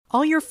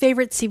All your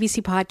favorite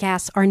CBC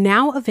podcasts are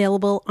now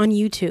available on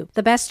YouTube.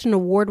 The best in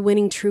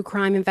award-winning true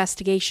crime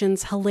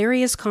investigations,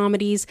 hilarious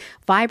comedies,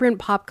 vibrant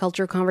pop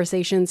culture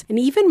conversations, and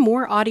even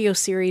more audio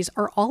series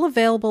are all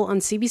available on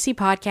CBC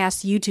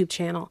Podcast's YouTube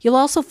channel. You'll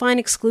also find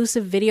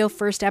exclusive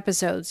video-first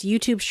episodes,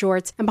 YouTube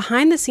shorts, and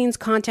behind-the-scenes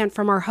content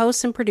from our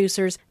hosts and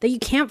producers that you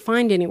can't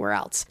find anywhere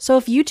else. So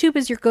if YouTube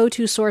is your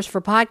go-to source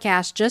for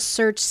podcasts, just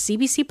search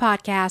CBC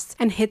Podcasts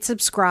and hit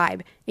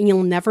subscribe, and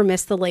you'll never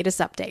miss the latest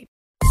update.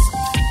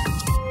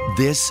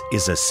 This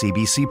is a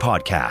CBC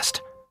podcast.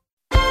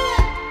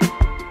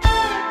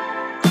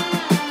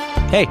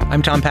 Hey,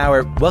 I'm Tom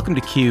Power. Welcome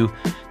to Q.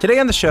 Today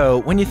on the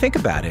show, when you think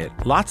about it,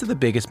 lots of the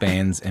biggest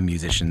bands and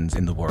musicians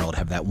in the world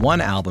have that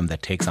one album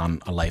that takes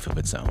on a life of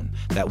its own.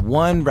 That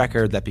one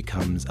record that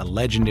becomes a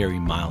legendary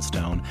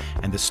milestone,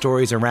 and the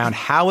stories around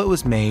how it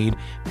was made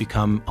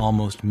become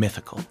almost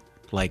mythical.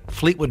 Like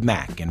Fleetwood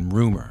Mac and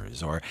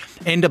Rumors, or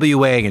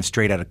NWA and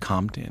Straight Outta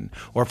Compton,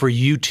 or for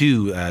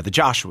U2, the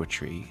Joshua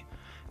Tree.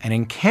 And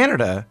in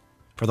Canada,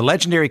 for the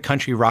legendary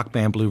country rock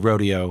band Blue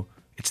Rodeo,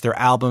 it's their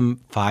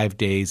album 5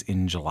 Days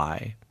in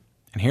July.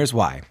 And here's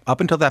why. Up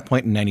until that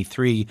point in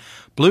 93,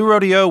 Blue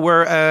Rodeo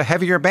were a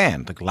heavier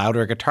band, like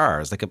louder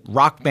guitars, like a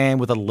rock band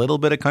with a little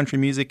bit of country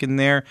music in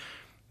there.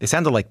 They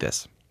sounded like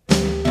this.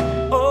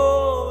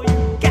 Oh, you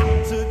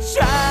got to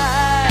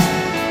try.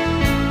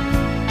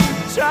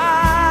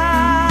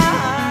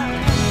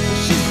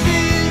 She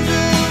sees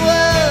the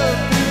world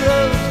through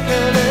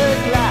rose-colored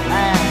glasses.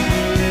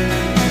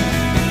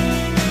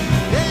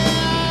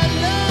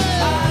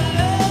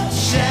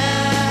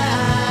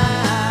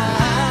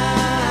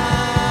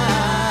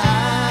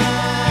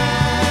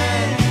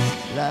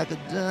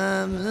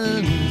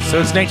 So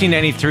it's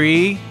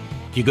 1993.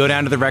 You go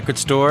down to the record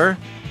store.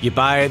 You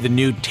buy the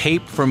new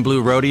tape from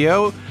Blue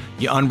Rodeo.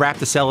 You unwrap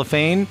the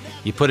cellophane.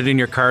 You put it in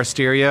your car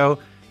stereo.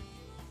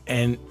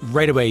 And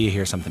right away you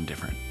hear something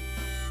different.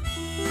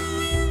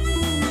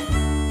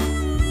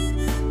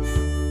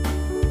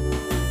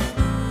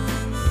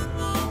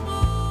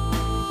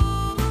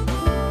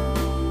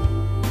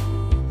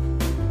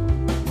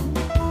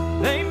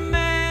 They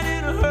met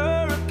in a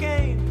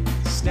hurricane,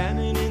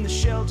 standing in the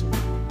shelter,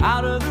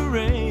 out of the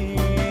rain.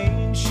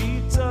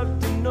 She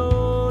tucked a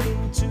note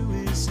into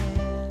his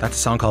hand. That's a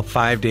song called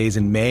 5 Days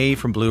in May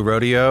from Blue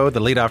Rodeo, the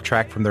lead-off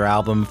track from their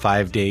album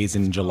 5 Days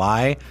in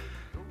July.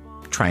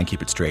 Try and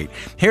keep it straight.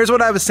 Here's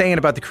what I was saying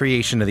about the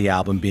creation of the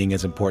album being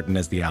as important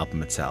as the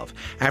album itself.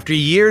 After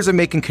years of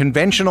making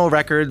conventional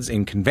records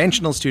in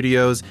conventional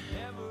studios,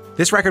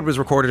 this record was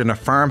recorded in a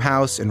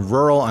farmhouse in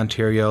rural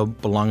Ontario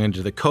belonging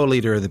to the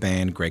co-leader of the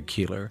band, Greg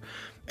Keelor.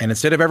 And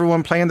instead of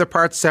everyone playing their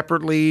parts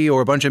separately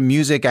or a bunch of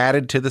music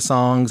added to the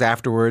songs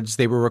afterwards,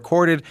 they were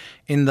recorded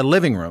in the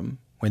living room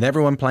with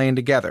everyone playing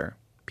together.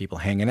 People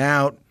hanging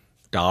out,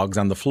 dogs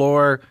on the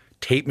floor,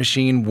 tape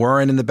machine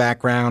whirring in the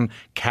background,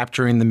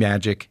 capturing the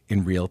magic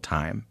in real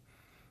time.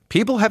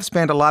 People have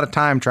spent a lot of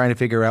time trying to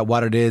figure out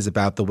what it is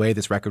about the way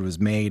this record was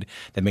made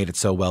that made it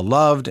so well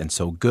loved and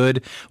so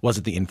good. Was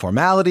it the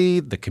informality,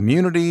 the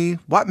community?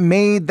 What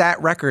made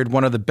that record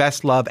one of the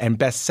best loved and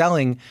best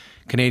selling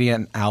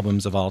Canadian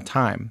albums of all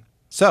time?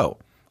 So,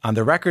 on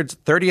the record's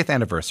 30th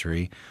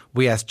anniversary,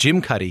 we asked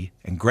Jim Cuddy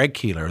and Greg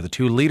Keelor, the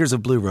two leaders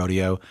of Blue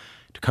Rodeo,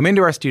 to come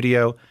into our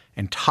studio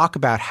and talk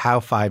about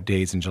how 5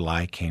 Days in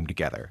July came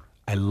together.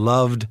 I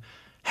loved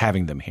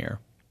having them here.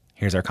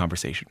 Here's our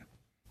conversation.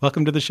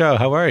 Welcome to the show.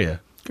 How are you?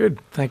 Good.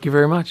 Thank you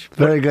very much.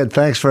 Very good.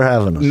 Thanks for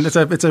having us.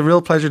 It's a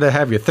real pleasure to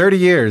have you. 30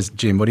 years,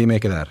 Jim. What do you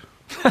make of that?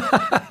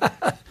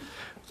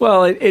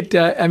 Well,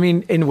 I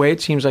mean, in a way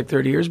it seems like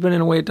 30 years, but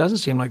in a way it doesn't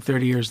seem like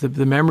 30 years.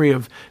 The memory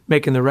of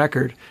making the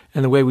record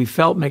and the way we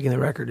felt making the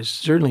record is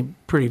certainly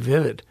pretty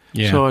vivid.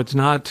 Yeah. So it's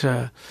not...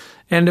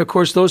 and of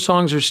course, those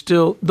songs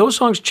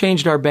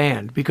changed our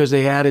band because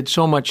they added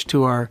so much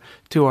to our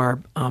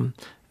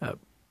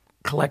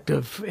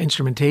collective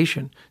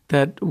instrumentation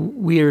that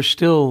we're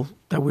still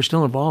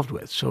involved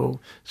with. So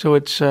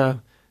it's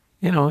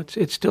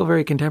it's still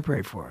very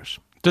contemporary for us.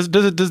 Does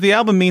the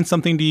album mean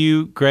something to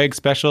you, Greg,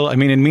 special? I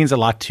mean, it means a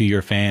lot to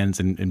your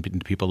fans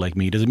and people like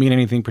me. Does it mean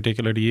anything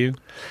particular to you?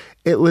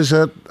 It was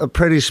a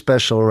pretty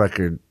special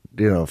record,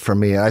 for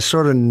me. I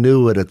sort of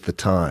knew it at the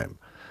time.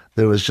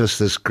 There was just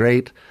this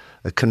great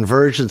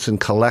convergence and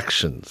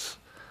collections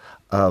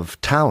of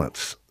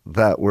talents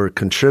that were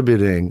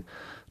contributing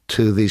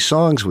to the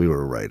songs we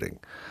were writing.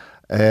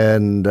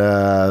 And,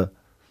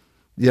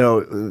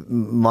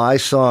 my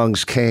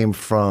songs came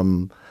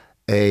from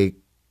a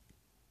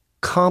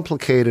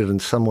complicated and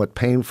somewhat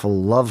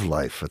painful love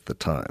life at the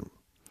time.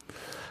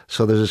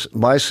 So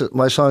my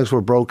songs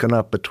were broken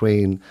up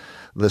between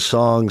the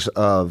songs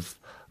of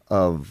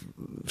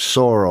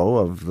sorrow,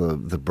 of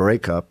the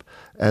breakup,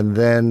 and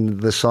then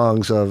the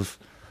songs of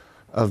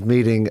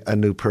meeting a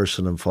new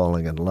person and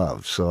falling in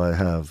love. So I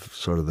have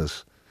sort of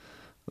this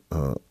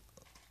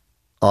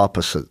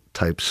opposite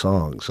type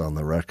songs on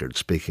the record,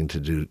 speaking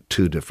to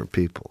two different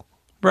people.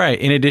 Right.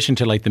 In addition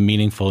to like the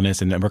meaningfulness,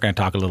 and we're going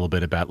to talk a little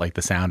bit about like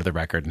the sound of the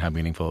record and how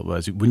meaningful it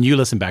was. When you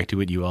listen back to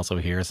it, you also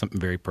hear something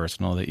very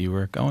personal that you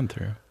were going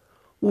through.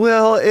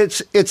 Well,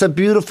 it's a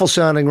beautiful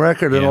sounding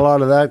record, and a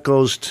lot of that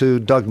goes to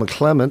Doug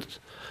McClement,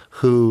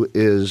 who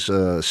is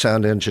a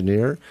sound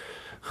engineer,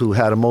 who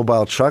had a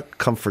mobile truck,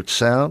 Comfort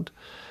Sound,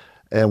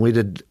 and we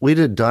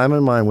did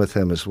Diamond Mine with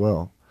him as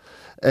well.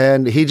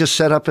 And he just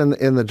set up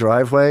in the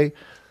driveway,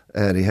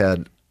 and he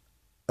had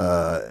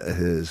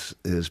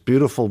his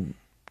beautiful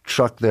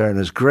truck there and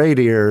his great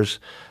ears,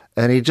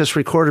 and he just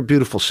recorded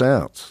beautiful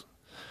sounds.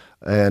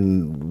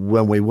 And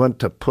when we went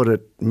to put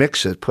it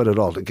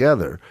all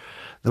together,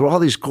 there were all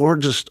these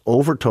gorgeous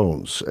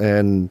overtones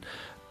and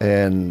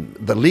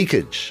the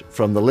leakage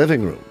from the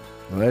living room.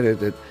 Right,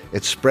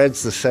 it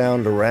spreads the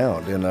sound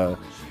around in a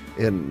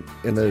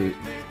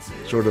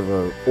sort of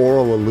a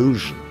oral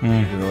illusion.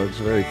 You know, it's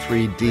very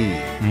 3D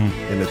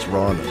in its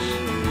rawness.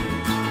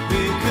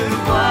 We could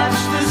watch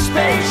the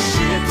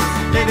spaceships,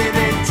 maybe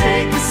they'd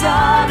take us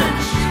on a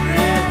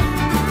trip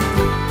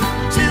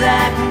to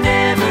that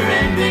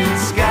never-ending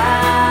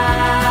sky,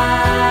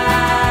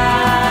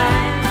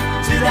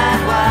 to that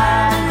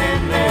wide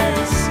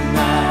endless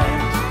night.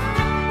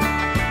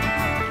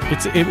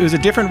 It was a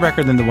different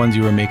record than the ones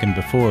you were making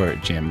before,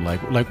 Jim. Like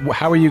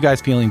how were you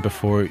guys feeling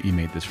before you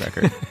made this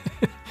record?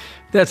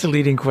 That's a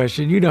leading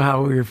question. You know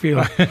how we were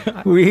feeling.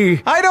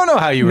 I don't know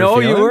how you were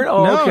feeling. No, you weren't?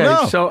 Oh, no, okay.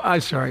 No. So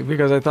I'm sorry,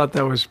 because I thought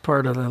that was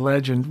part of the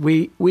legend.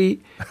 We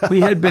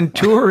had been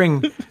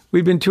touring.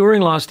 We'd been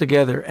touring Lost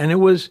Together, and that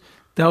was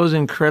an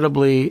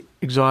incredibly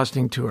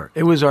exhausting tour.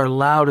 It was our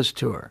loudest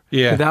tour.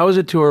 Yeah. That was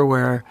a tour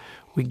where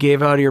we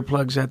gave out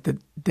earplugs at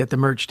the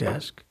merch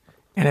desk,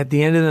 and at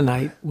the end of the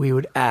night, we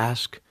would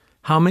ask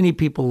how many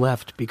people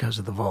left because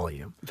of the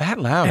volume. That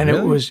loud, and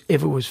really?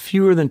 If it was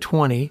fewer than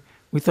 20,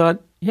 we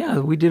thought, yeah,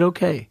 we did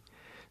okay.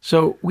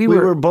 So we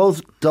were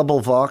both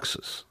double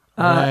Voxes.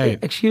 Right.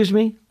 Excuse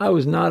me? I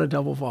was not a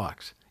double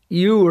Vox.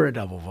 You were a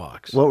double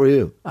Vox. What were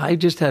you? I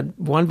just had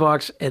one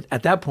Vox.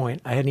 At that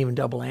point, I hadn't even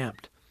double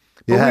amped.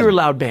 But we were a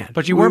loud band.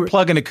 But you weren't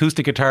plugging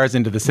acoustic guitars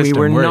into the system,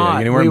 we were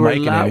not. You? We were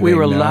loud. We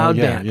were a loud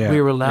band.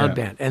 We were a loud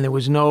band, and there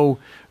was no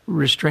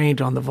restraint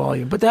on the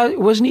volume. But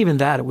it wasn't even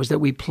that. It was that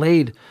we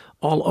played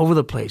all over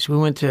the place. We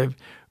went to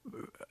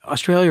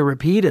Australia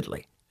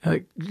repeatedly.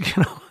 I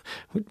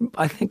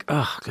think,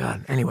 oh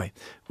God. Anyway,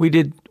 we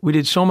did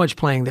so much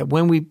playing that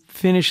when we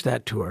finished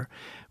that tour,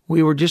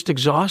 we were just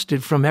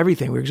exhausted from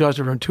everything. We were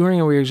exhausted from touring,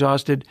 and we were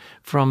exhausted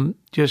from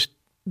just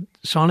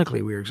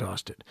sonically. We were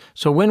exhausted.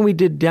 So when we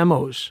did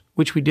demos,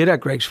 which we did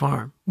at Greg's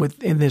farm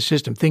in this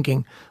system,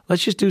 thinking,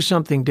 let's just do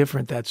something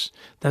different. That's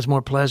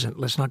more pleasant.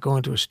 Let's not go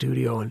into a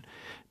studio and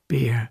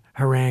be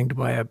harangued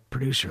by a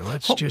producer.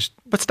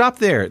 But stop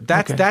there.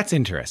 That's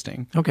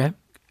interesting. Okay.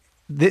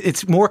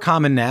 It's more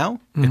common now.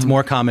 Mm-hmm. It's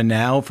more common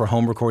now for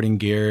home recording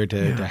gear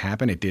to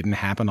happen. It didn't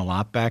happen a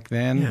lot back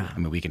then. Yeah. I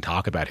mean, we can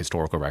talk about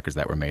historical records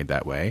that were made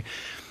that way.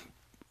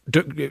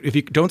 If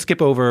you don't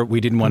skip over, we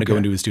didn't want to go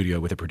into a studio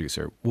with a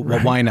producer.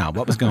 Well, why not?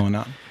 What was going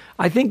on?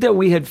 I think that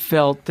we had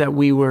felt that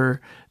we were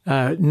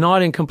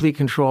not in complete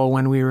control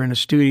when we were in a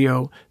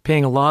studio,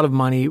 paying a lot of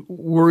money,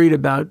 worried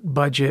about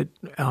budget,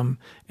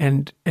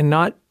 and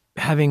not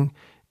having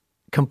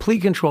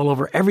complete control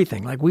over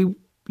everything. Like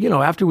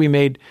after we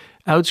made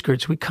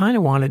Outskirts, we kind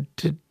of wanted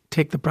to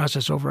take the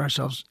process over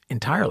ourselves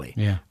entirely.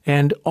 Yeah.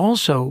 And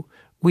also,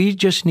 we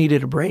just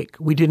needed a break.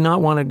 We did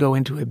not want to go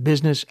into a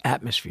business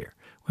atmosphere.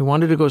 We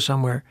wanted to go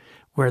somewhere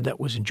where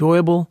that was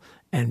enjoyable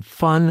and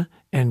fun,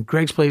 and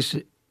Greg's Place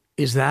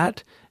is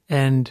that.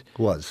 And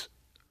was.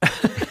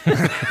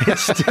 It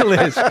still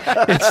is.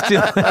 It's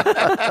still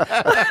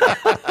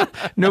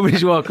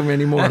nobody's welcome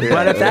anymore.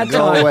 But at that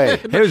time,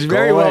 it was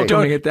very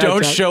welcoming. At that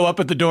don't time. show up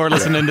at the door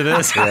listening to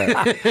this.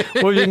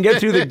 Well, you can get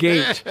through the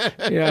gate.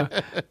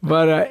 Yeah,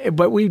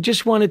 but we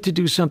just wanted to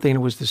do something. It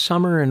was the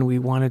summer, and we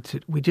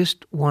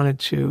just wanted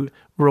to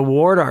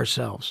reward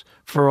ourselves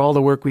for all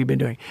the work we've been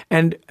doing.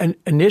 And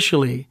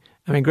initially,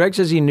 I mean, Greg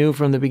says he knew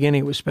from the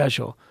beginning it was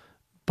special,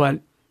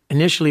 but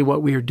initially,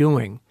 what we were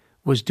doing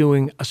was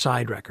doing a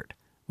side record.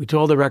 We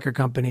told the record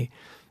company,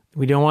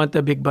 we don't want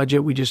the big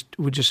budget. We just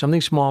something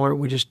smaller.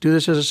 We just do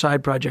this as a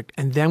side project,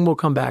 and then we'll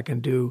come back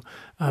and do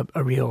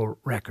a real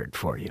record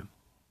for you.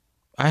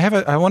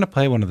 I want to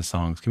play one of the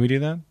songs. Can we do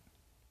that?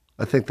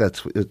 I think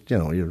that's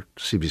your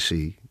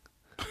CBC.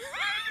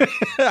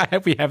 I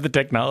hope we have the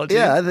technology.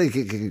 Yeah, I think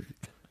you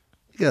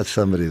got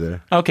somebody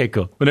there. Okay,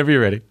 cool. Whenever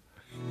you're ready.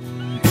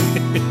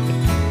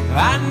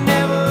 I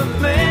never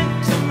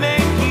meant to make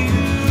you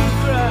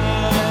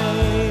cry,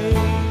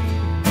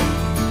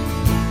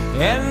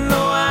 and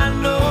though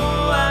I know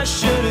I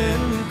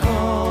shouldn't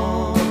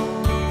call,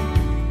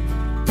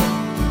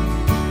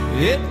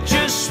 it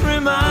just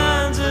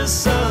reminds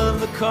us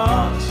of the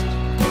cost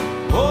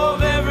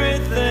of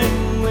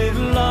everything we've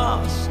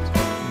lost,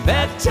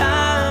 that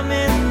time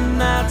in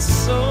that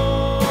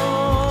soul.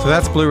 So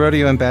that's Blue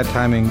Rodeo and Bad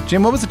Timing.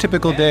 Jim, what was a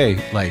typical day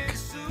like?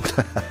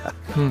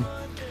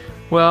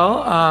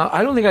 Well,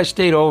 I don't think I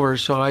stayed over,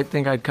 so I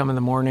think I'd come in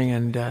the morning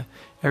and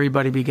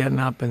everybody be getting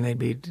up and they'd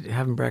be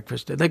having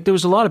breakfast. Like there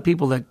was a lot of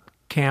people that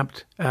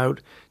camped out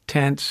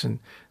tents and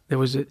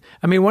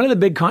one of the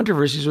big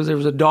controversies was there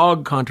was a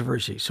dog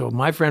controversy. So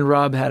my friend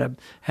Rob had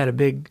a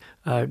big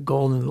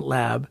golden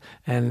lab,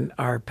 and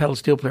our pedal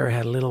steel player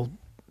had a little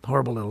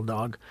horrible little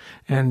dog,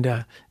 and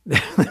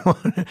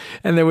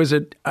and there was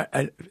an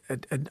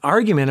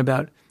argument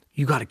about,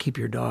 you got to keep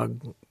your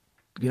dog,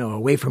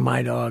 away from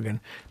my dog, and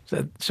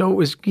so it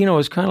was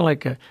kind of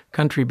like a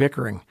country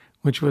bickering,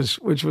 which was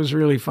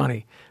really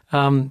funny.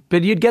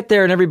 But you'd get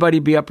there and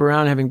everybody'd be up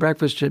around having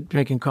breakfast,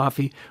 drinking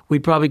coffee.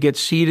 We'd probably get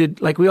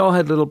seated, like we all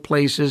had little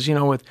places,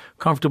 with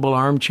comfortable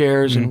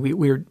armchairs, and we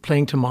were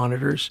playing to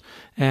monitors.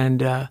 And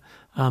there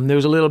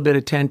was a little bit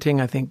of tenting.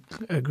 I think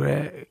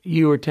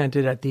you were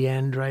tented at the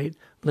end, right?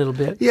 A little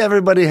bit. Yeah,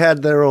 everybody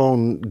had their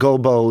own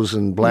gobos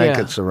and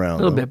blankets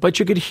around. A little bit, but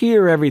you could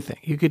hear everything.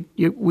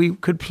 We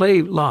could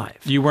play live.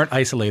 You weren't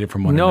isolated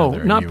from one another.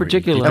 No, not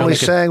particularly. And we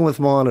sang with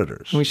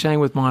monitors.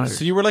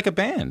 So you were like a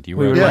band. You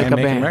were like a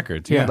making band.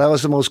 records. Yeah. That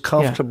was the most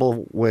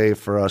comfortable way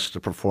for us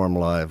to perform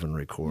live and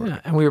record.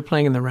 Yeah, and we were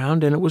playing in the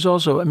round, and it was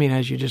also,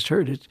 as you just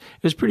heard, it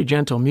was pretty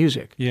gentle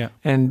music. Yeah.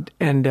 And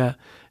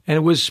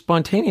it was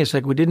spontaneous.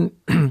 Like we didn't.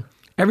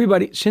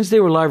 Everybody, since they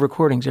were live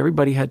recordings,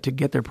 everybody had to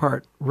get their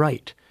part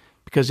right.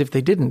 Because if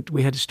they didn't,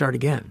 we had to start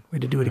again. We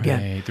had to do it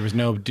again. There was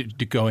no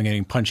going in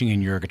and punching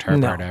in your guitar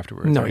part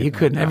afterwards. No, right? you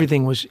couldn't.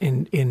 Everything was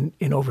in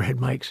overhead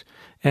mics.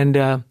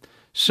 And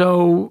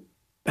so,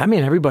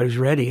 everybody was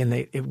ready, and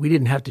we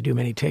didn't have to do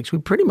many takes.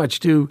 We'd pretty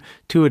much do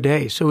 2 a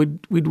day. So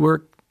we'd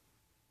work,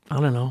 I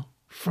don't know,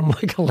 from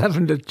like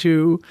 11 to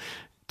 2,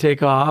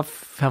 take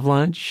off, have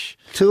lunch.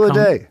 2 a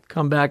day.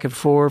 Come back at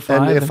 4 or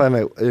 5. And if I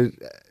may,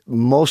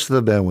 most of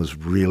the band was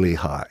really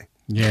high.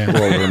 Yeah.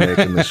 While we were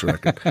making this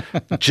record.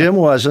 Jim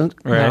wasn't.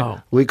 Right. No.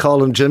 We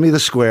called him Jimmy the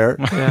Square.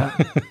 Yeah.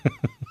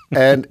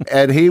 And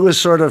he was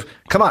sort of,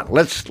 come on,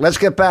 let's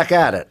get back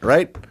at it,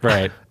 right?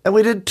 Right. And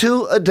we did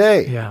 2 a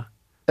day. Yeah.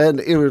 And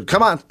it was,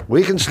 come on,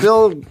 we can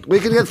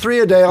get 3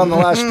 a day on the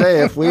last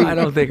day if we. I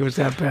don't think it was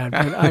that bad,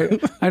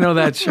 but I know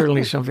that's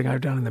certainly something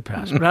I've done in the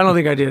past. But I don't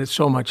think I did it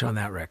so much on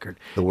that record.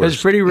 The worst. It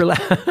was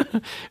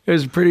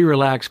pretty pretty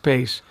relaxed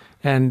pace,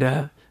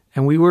 and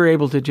we were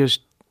able to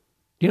just,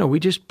 we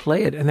just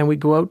play it, and then we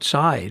go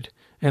outside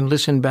and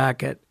listen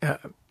back at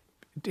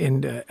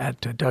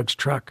Doug's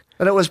truck.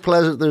 And it was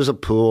pleasant. There's a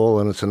pool,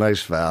 and it's a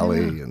nice valley,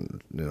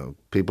 and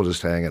people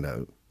just hanging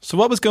out. So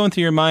what was going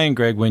through your mind,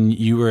 Greg, when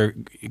you were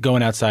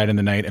going outside in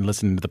the night and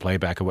listening to the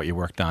playback of what you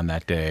worked on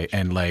that day,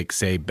 and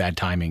say Bad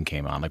Timing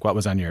came on? Like what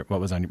was going through your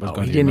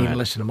mind? He didn't even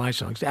listen to my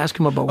songs. Ask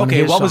him about one of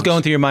his what was songs.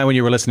 going through your mind when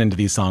you were listening to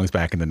these songs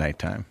back in the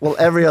nighttime? Well,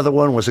 every other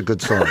one was a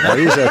good song. I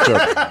use that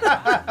joke.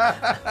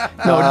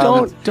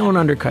 No, don't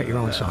undercut your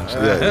own songs.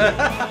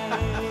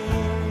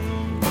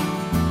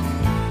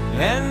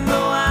 And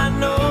though I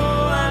know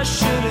I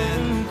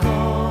shouldn't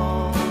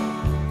call.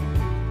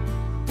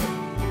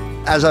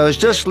 As I was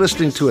just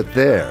listening to it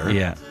there,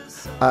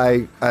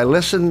 I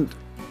listened.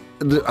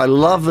 I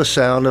love the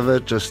sound of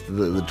it. Just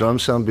the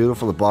drums sound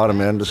beautiful. The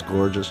bottom end is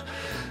gorgeous.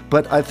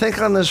 But I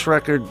think on this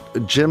record,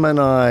 Jim and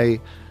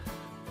I,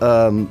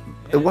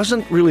 it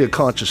wasn't really a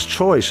conscious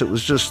choice. It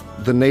was just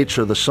the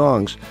nature of the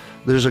songs.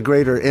 There's a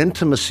greater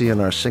intimacy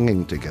in our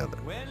singing together.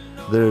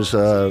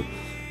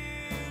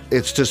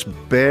 It's just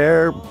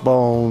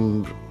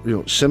bare-boned,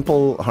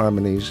 simple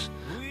harmonies,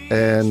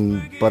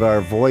 but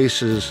our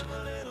voices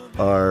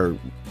are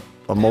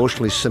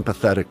emotionally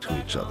sympathetic to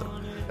each other,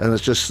 and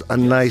it's just a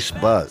nice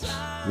buzz.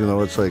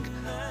 It's like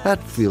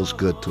that feels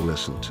good to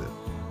listen to,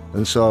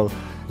 and so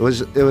it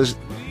was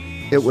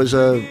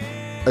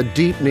a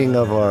deepening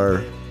of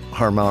our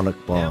harmonic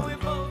bond.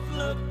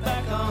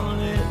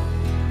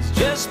 It's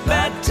just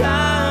bad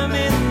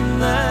timing,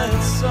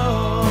 that's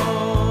all.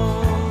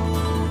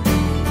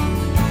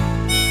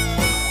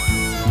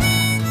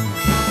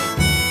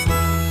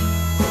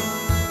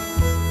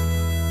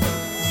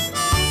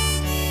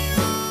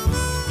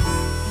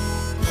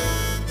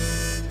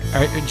 All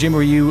right, Jim,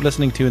 were you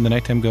listening to in the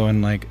nighttime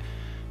going like,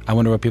 I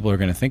wonder what people are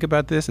going to think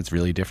about this? It's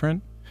really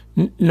different?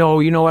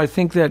 No, I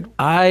think that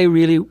I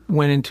really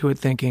went into it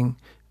thinking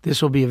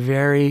this will be a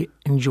very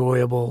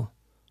enjoyable,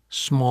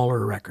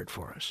 smaller record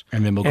for us.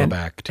 And then we'll go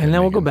back to And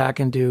then we'll go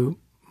back and do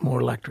more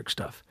electric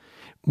stuff.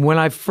 When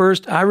I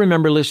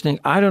remember listening,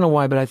 I don't know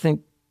why, but I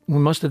think we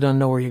must have done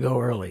Know Where You Go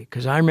early,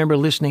 because I remember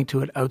listening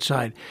to it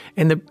outside.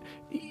 And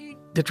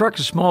the truck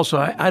is small, so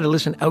I had to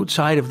listen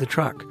outside of the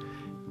truck.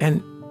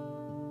 And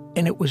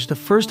it was the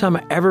first time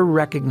I ever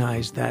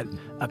recognized that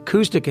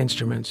acoustic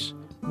instruments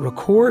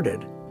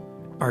recorded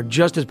are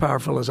just as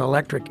powerful as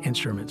electric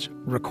instruments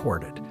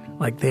recorded.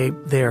 Like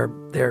that's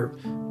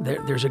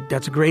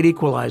a great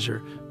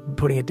equalizer,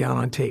 putting it down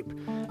on tape.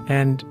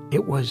 And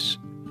it was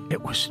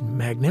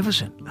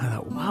magnificent. I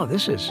thought, wow,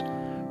 this is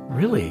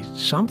really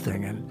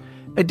something. And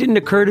it didn't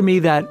occur to me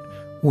that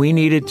we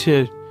needed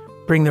to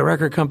bring the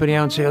record company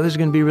out and say, oh, this is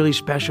going to be really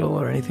special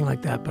or anything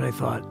like that. But I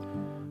thought,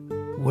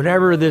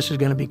 whatever this is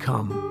going to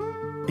become,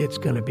 it's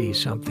going to be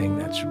something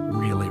that's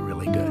really,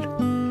 really good.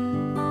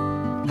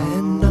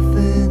 And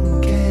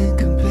nothing can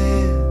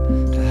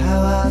compare to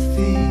how I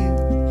feel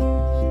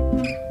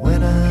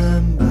when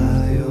I'm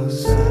by your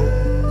side.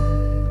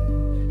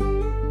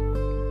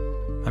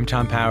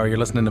 Tom Power. You're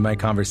listening to my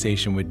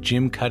conversation with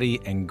Jim Cuddy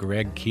and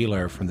Greg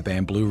Keelor from the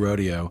band Blue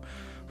Rodeo.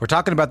 We're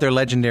talking about their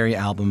legendary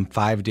album,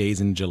 5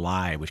 Days in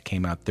July, which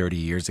came out 30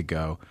 years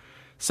ago.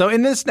 So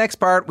in this next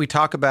part, we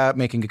talk about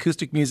making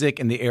acoustic music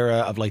in the era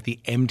of like the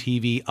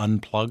MTV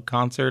Unplugged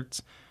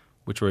concerts,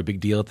 which were a big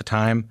deal at the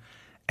time.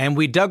 And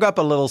we dug up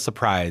a little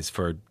surprise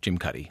for Jim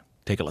Cuddy.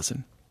 Take a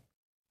listen.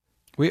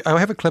 I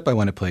have a clip I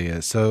want to play you.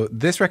 So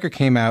this record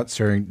came out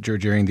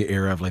during the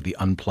era of like the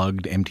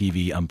Unplugged,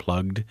 MTV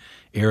Unplugged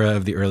era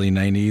of the early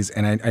 90s.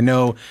 And I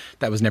know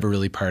that was never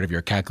really part of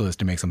your calculus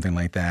to make something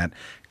like that.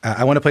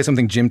 I want to play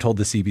something Jim told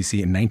the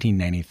CBC in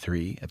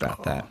 1993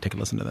 about that. Take a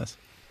listen to this.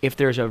 If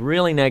there's a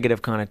really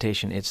negative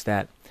connotation, it's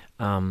that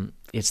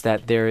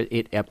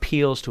it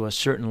appeals to a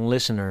certain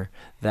listener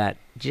that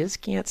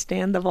just can't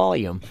stand the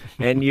volume,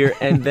 and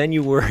then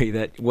you worry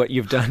that what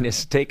you've done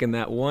is taken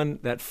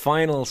that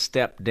final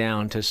step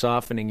down to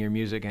softening your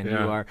music, and you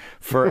are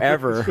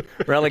forever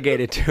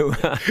relegated to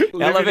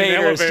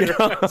elevators.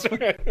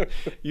 Right.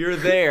 You're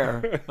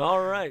there.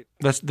 All right.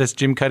 That's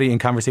Jim Cuddy in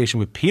conversation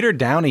with Peter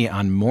Downey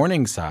on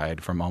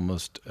Morningside from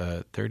almost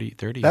 30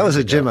 That was a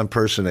ago. Jim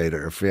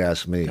impersonator, if you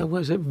ask me. That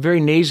was it, very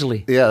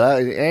nasally.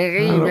 Yeah.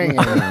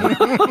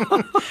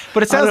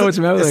 But it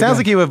sounds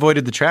like you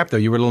avoided the trap, though.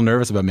 You were a little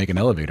nervous about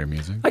making elevator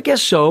music. I guess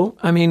so.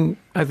 I mean,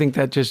 I think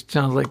that just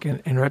sounds like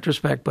in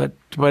retrospect, but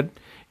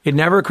it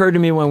never occurred to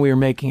me when we were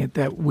making it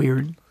that we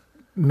were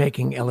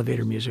making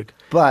elevator music.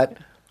 But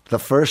the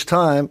first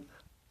time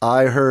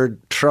I heard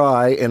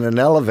Try in an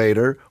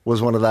elevator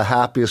was one of the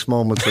happiest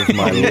moments of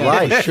my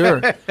life. Sure.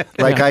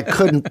 I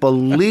couldn't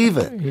believe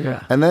it.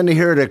 Yeah. And then to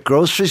hear it at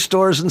grocery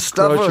stores and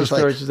stuff. Grocery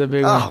stores is the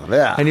big one. Oh,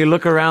 yeah. And you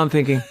look around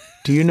thinking,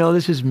 do you know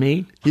this is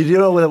me? You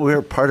know that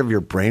we're part of your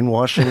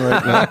brainwashing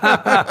right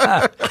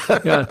now?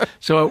 Yeah.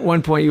 So at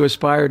one point you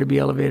aspire to be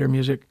elevator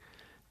music.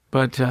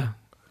 But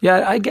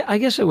I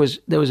guess that was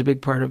a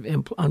big part of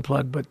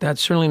Unplugged, but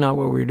that's certainly not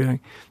what we were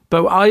doing.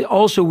 But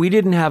we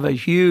didn't have a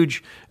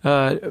huge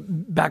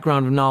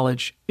background of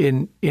knowledge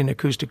in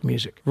acoustic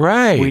music.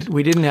 Right.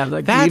 We didn't have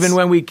even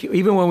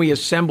when we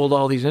assembled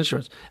all these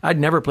instruments. I'd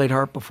never played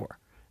harp before.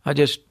 I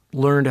just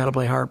learned how to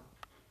play harp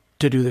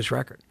to do this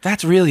record.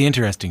 That's really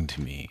interesting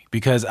to me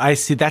because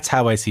that's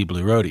how I see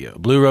Blue Rodeo.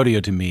 Blue Rodeo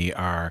to me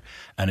are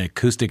an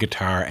acoustic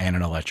guitar and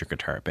an electric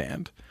guitar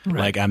band,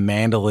 like a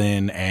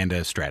mandolin and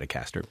a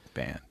Stratocaster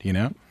band. You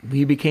know,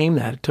 we became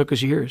that. It took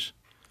us years.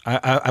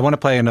 I want to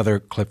play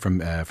another clip from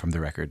the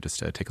record. Just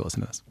take a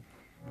listen to this.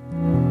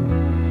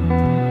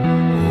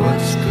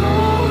 What's going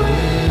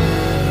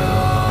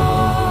on?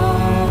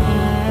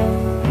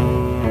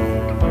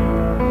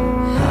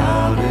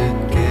 How did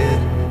it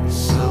get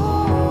so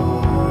wrong?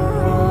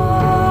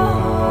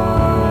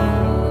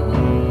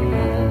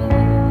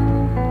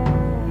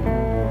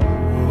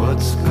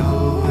 What's going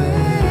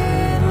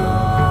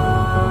on?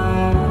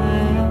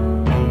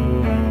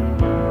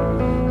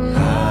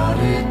 How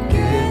did it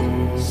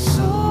get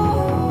so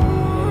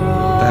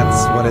wrong?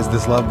 That's What Is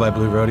This Love by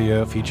Blue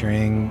Rodeo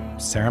featuring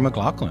Sarah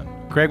McLachlan.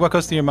 Greg, what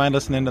goes through your mind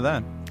listening to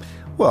that?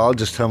 Well,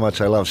 just how much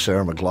I love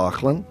Sarah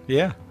McLachlan.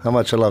 Yeah. How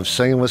much I love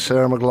singing with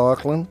Sarah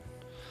McLachlan.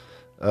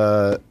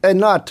 And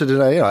not to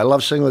deny, I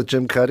love singing with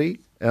Jim Cuddy.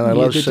 And I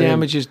love the singing.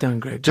 damage is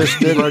done, Greg.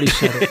 You've already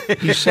said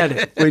it. You said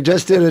it. We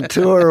just did a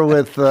tour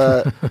with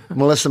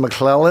Melissa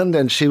McClelland,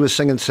 and she was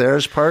singing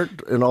Sarah's part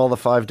in all the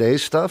 5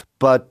 Days stuff.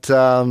 But,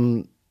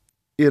 I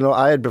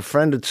had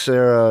befriended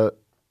Sarah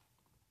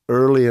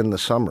early in the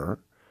summer,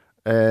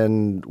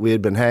 and we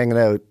had been hanging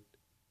out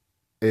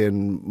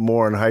in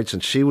Morin Heights,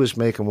 and she was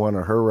making one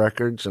of her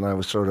records, and I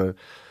was sort of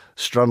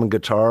strumming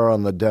guitar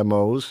on the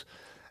demos.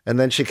 And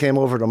then she came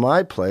over to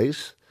my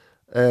place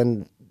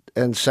and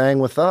sang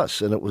with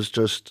us, and it was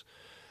just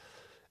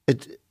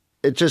it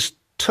just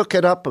took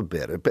it up a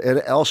bit.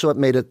 And also it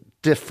made it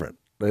different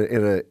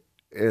in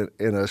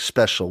a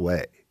special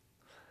way.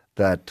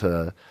 That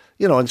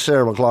and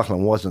Sarah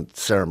McLachlan wasn't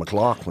Sarah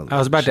McLachlan. I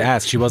was about to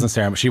ask. She wasn't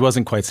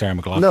quite Sarah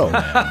McLachlan. No.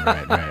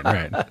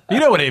 Right. You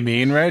know what I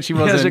mean, right? She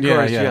wasn't.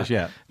 Yes, of course,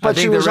 yeah. But I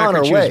think she was the on record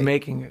her she way. was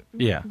making,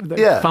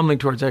 fumbling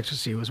towards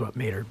ecstasy was what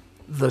made her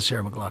the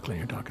Sarah McLachlan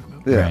you're talking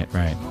about. Yeah.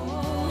 Right.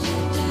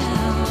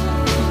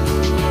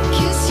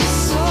 Kiss you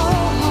so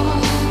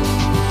hard,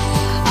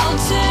 I'll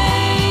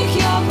take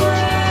your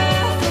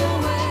breath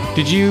away.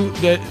 Did you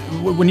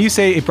when you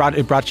say it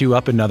brought you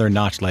up another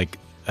notch, like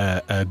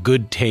a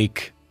good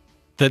take?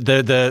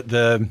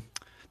 The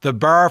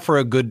bar for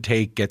a good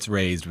take gets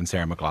raised when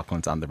Sarah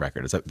McLachlan's on the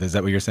record. Is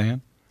that what you're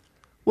saying?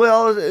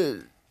 Well,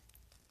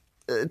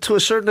 to a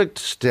certain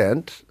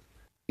extent,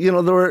 there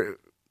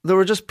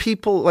were just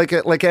people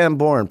like Ann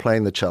Bourne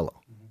playing the cello.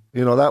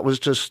 That was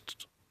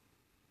just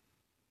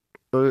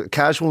a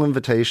casual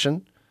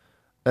invitation,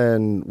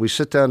 and we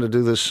sit down to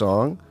do this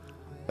song,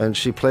 and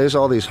she plays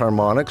all these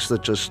harmonics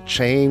that just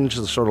change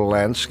the sort of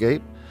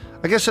landscape.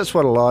 I guess that's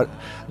what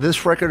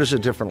this record is a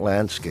different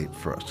landscape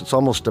for us. It's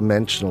almost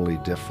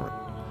dimensionally different.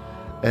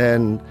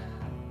 And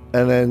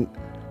then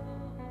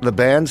the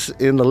band's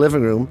in the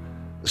living room.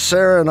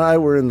 Sarah and I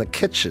were in the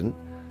kitchen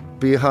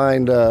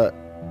behind a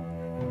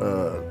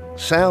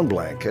sound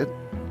blanket,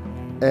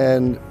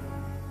 And,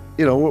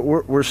 you know,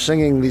 we're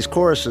singing these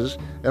choruses,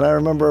 and I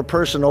remember a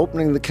person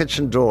opening the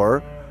kitchen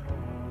door,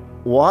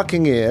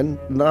 walking in,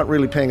 not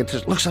really paying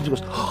attention, looks up and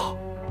goes, oh!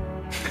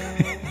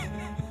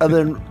 And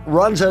then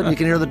runs out and you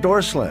can hear the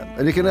door slam.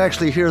 And you can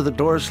actually hear the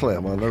door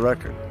slam on the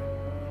record.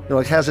 You know,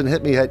 it hasn't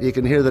hit me yet, you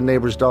can hear the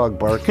neighbor's dog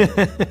barking.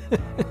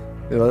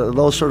 You know,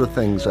 those sort of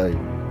things I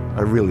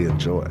really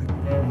enjoy.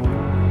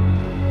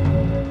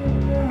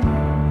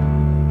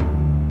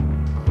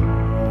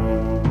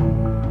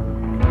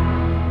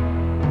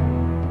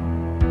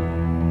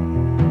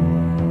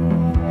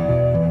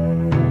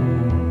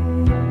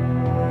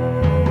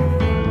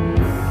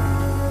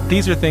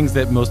 These are things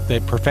that most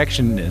the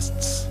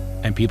perfectionists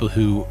and people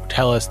who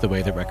tell us the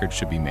way the record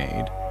should be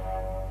made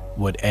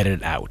would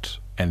edit out,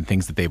 and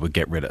things that they would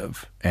get rid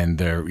of. And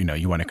they're, you know,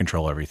 you want to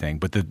control everything.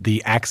 But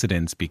the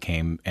accidents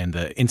became, and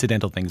the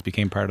incidental things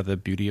became part of the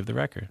beauty of the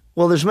record.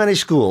 Well, there's many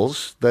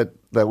schools that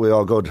we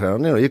all go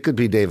down. You know, you could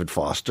be David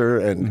Foster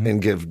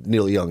and give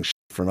Neil Young shit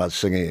for not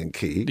singing in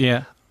key.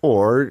 Yeah.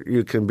 Or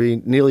you can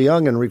be Neil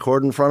Young and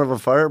record in front of a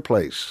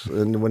fireplace.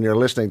 And when you're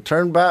listening,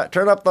 turn up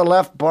the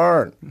left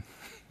barn.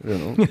 You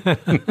know,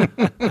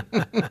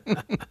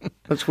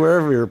 that's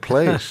wherever you're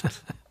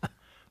placed.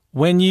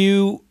 When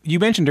you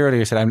mentioned earlier,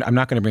 you said, I'm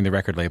not going to bring the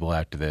record label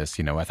out to this.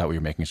 You know, I thought we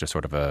were making just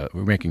sort of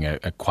we're making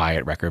a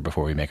quiet record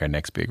before we make our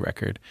next big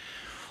record.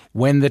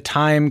 When the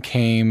time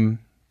came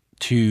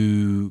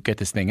to get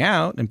this thing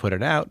out and put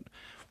it out,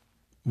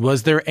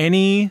 was there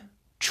any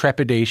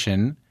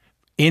trepidation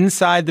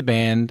inside the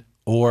band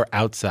or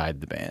outside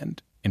the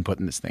band in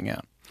putting this thing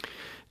out?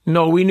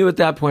 No, we knew at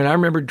that point. I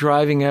remember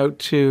driving out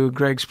to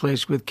Greg's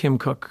place with Kim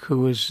Cook,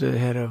 who was the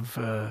head of,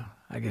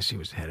 I guess he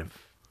was the head of...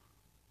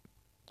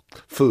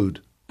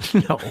 Food.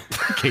 No.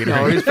 Catering.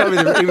 No, he was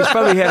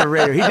probably head of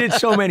radio. He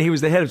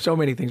was the head of so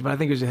many things, but I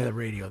think he was the head of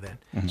radio then.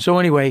 Mm-hmm. So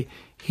anyway,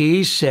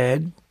 he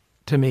said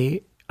to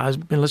me,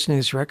 I've been listening to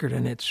this record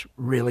and it's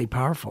really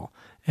powerful.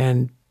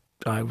 And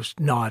I was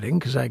nodding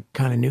because I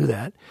kind of knew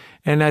that.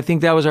 And I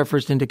think that was our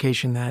first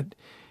indication that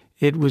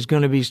it was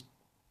going to be...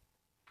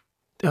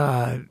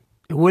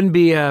 It wouldn't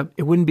be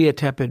a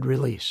tepid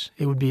release.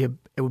 It would be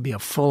a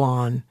full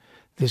on.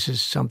 This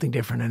is something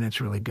different, and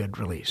it's really good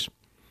release.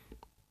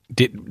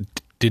 Did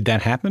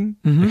that happen?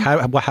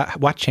 Mm-hmm.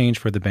 What changed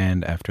for the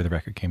band after the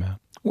record came out?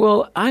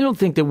 Well, I don't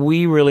think that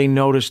we really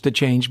noticed the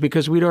change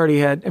because we'd already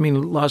had. I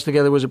mean, Lost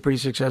Together was a pretty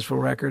successful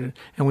record,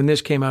 and when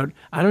this came out,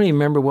 I don't even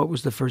remember what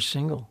was the first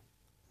single.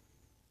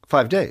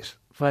 5 Days.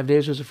 5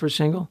 Days was the first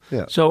single.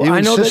 Yeah. So you I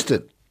know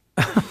insisted.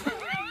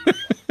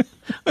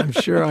 I'm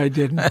sure I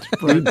didn't.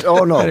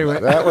 Oh, no.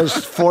 Anyway. That was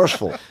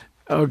forceful.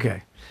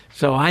 Okay.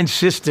 So I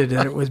insisted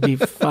that it would be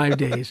 5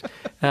 days.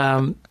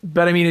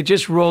 But, I mean, it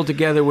just rolled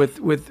together with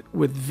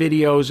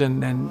videos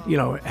and you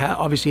know,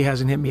 obviously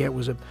Hasn't Hit Me Yet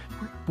was a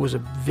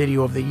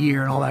video of the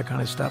year and all that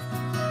kind of stuff.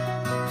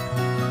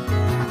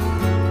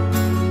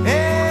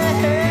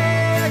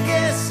 Hey, I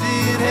guess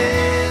it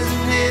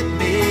hasn't hit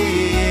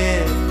me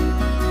yet.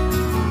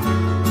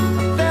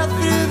 I fell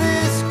through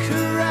this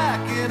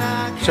crack and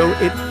I So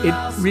it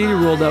really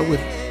rolled out with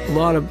a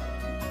lot of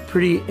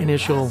pretty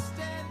initial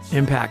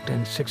impact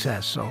and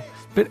success. So,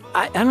 but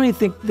I don't even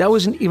think that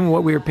wasn't even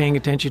what we were paying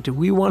attention to.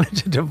 We wanted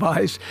to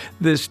devise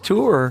this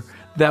tour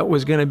that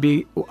was going to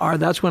be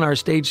that's when our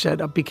stage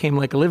setup became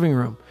like a living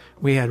room.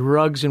 We had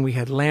rugs and we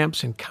had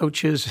lamps and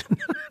couches.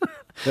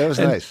 That was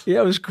nice.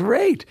 Yeah, it was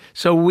great.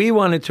 So we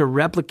wanted to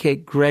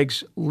replicate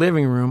Greg's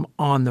living room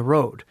on the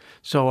road.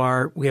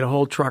 So we had a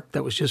whole truck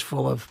that was just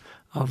full of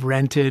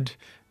rented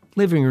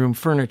living room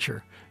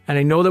furniture. And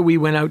I know that we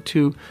went out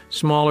to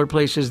smaller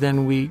places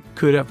than we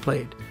could have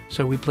played.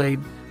 So we played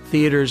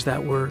theaters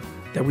that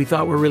we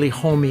thought were really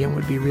homey and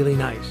would be really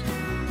nice.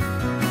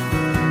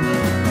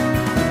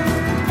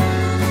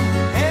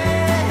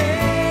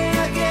 Hey,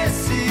 I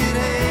guess it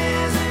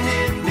hasn't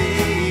hit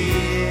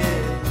me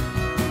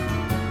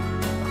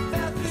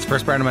yet. It's the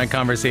first part of my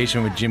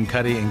conversation with Jim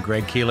Cuddy and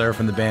Greg Keelor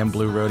from the band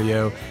Blue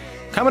Rodeo.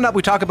 Coming up,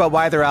 we talk about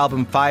why their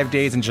album 5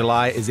 Days in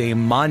July is a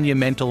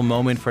monumental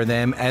moment for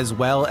them as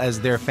well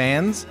as their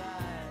fans.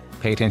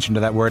 Pay attention to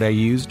that word I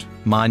used,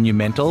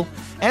 monumental.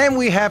 And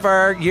we have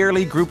our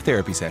yearly group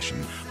therapy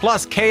session.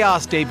 Plus,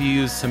 Chaos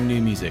debuts some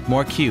new music.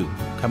 More Q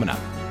coming up.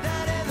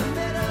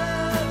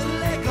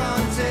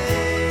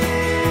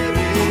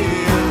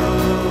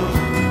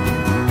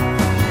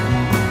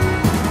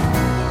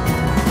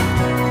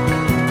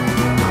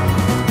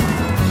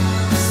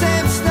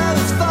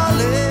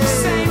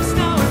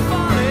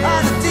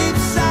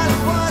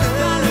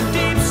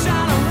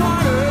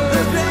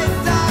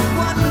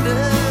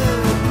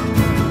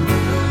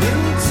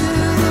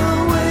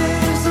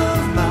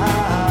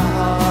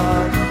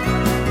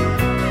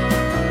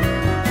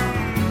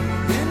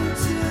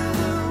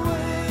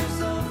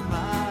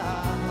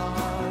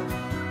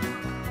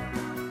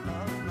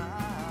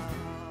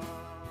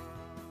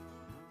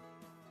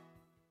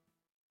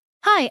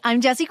 Hi,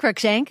 I'm Jessie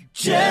Cruikshank.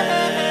 Jessie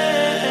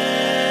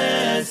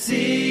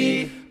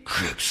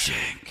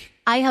Cruikshank.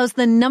 I host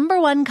the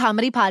 #1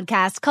 comedy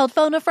podcast called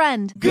Phone a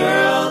Friend.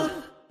 Girl,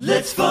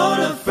 Let's phone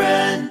a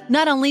friend.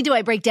 Not only do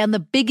I break down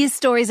the biggest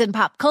stories in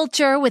pop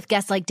culture with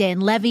guests like Dan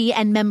Levy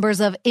and members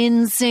of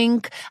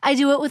NSYNC, I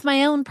do it with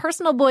my own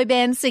personal boy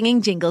band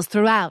singing jingles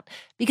throughout.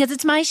 Because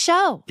it's my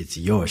show. It's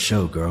your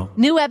show, girl.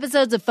 New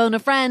episodes of Phone a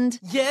Friend.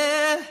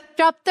 Yeah.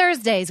 Drop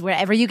Thursdays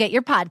wherever you get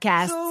your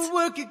podcasts. So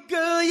work it,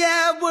 girl,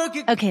 yeah, work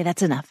it. Okay,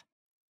 that's enough.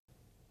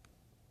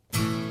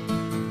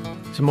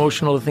 It's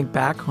emotional to think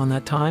back on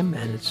that time,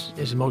 and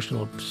it's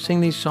emotional to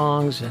sing these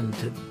songs and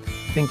to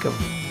think of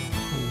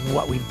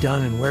what we've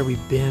done and where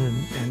we've been,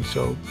 and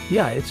so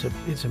yeah, it's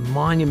a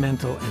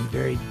monumental and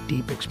very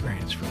deep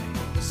experience for me.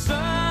 The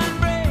sun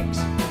breaks,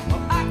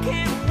 oh, I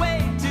can't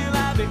wait till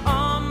I be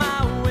on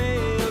my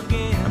way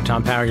again. I'm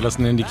Tom Power. You're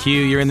listening to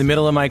Q. You're in the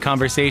middle of my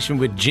conversation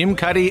with Jim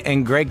Cuddy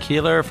and Greg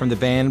Keelor from the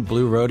band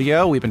Blue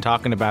Rodeo. We've been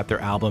talking about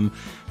their album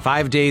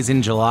 5 Days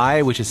in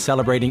July, which is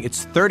celebrating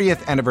its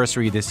 30th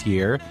anniversary this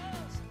year.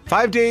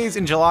 5 Days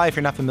in July, if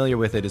you're not familiar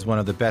with it, is one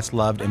of the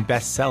best-loved and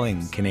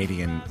best-selling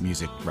Canadian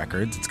music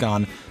records. It's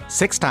gone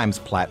 6 times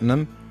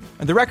platinum.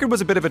 And the record was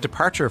a bit of a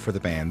departure for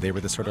the band. They were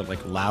this sort of like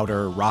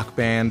louder rock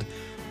band.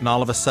 And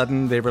all of a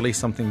sudden, they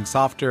released something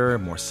softer,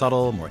 more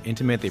subtle, more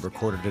intimate. They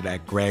recorded it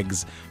at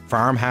Greg's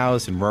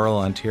farmhouse in rural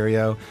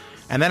Ontario.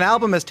 And that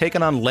album has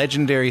taken on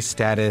legendary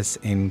status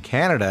in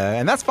Canada.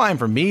 And that's fine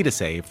for me to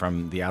say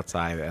from the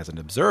outside as an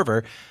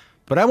observer.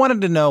 But I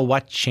wanted to know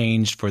what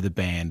changed for the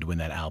band when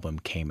that album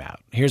came out.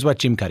 Here's what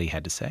Jim Cuddy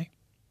had to say.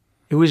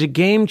 It was a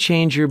game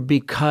changer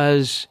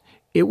because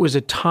it was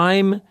a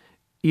time,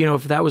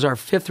 if that was our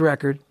 5th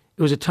record,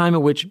 it was a time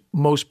at which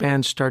most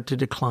bands start to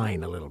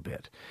decline a little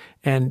bit.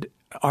 And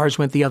ours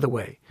went the other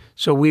way.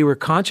 So we were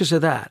conscious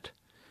of that.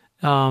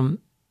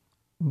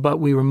 But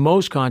we were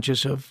most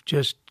conscious of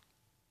just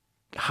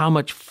how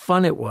much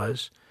fun it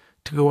was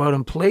to go out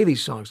and play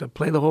these songs, to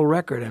play the whole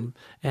record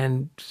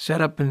and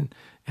set up and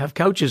have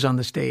couches on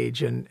the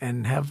stage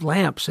and have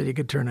lamps that you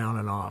could turn on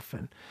and off.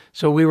 And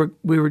so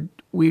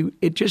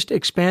it just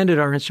expanded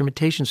our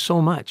instrumentation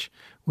so much.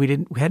 We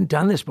hadn't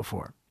done this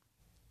before.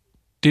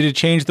 Did it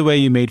change the way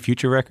you made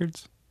future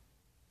records?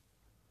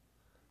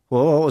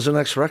 Well, what was the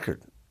next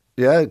record?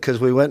 Yeah, because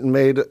we went and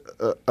made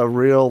a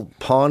real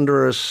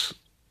ponderous,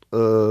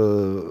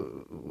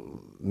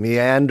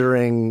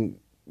 meandering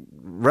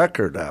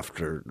record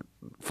after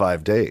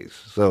 5 days.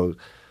 So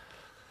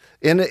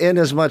in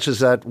as much as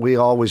that, we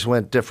always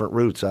went different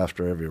routes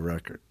after every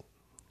record.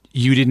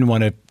 You didn't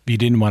want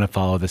to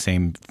follow the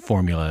same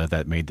formula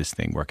that made this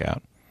thing work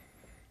out.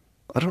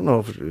 I don't know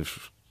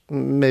if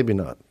maybe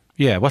not.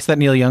 Yeah, what's that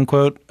Neil Young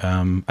quote?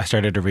 I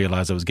started to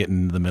realize I was getting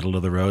in the middle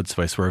of the road,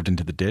 so I swerved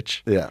into the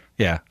ditch. Yeah.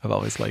 Yeah, I've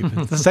always liked it.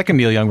 It's the second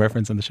Neil Young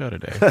reference on the show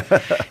today.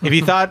 If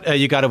you thought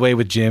you got away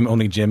with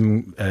only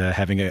Jim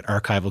having an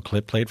archival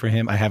clip played for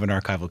him, I have an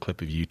archival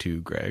clip of you too,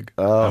 Greg.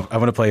 Oh. I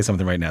want to play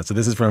something right now. So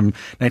this is from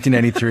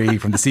 1993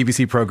 from the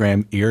CBC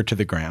program Ear to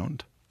the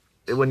Ground.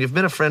 When you've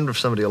been a friend of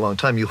somebody a long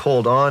time, you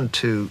hold on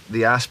to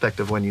the aspect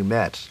of when you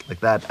met.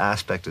 Like that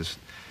aspect is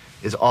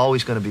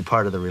always going to be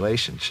part of the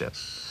relationship.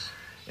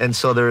 And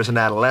so there is an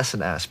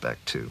adolescent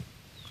aspect to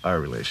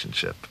our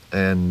relationship.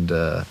 And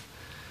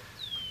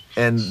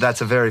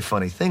that's a very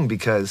funny thing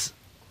because,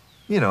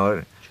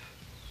 in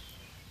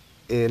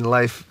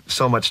life,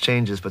 so much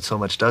changes, but so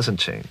much doesn't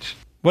change.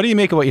 What do you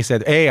make of what you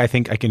said? I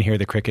think I can hear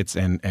the crickets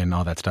and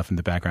all that stuff in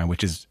the background,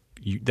 which is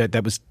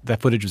that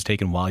footage was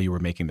taken while you were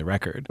making the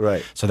record.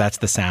 Right. So that's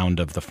the sound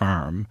of the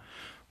farm.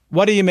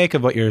 What do you make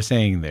of what you're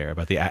saying there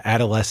about the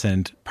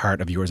adolescent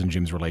part of yours and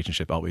Jim's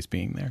relationship always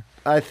being there?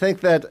 I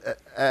think that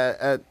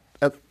at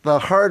the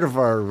heart of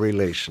our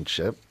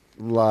relationship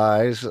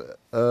lies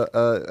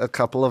a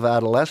couple of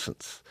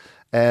adolescents.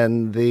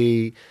 And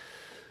the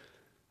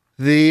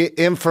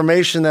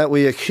information that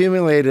we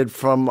accumulated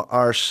from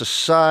our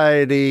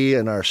society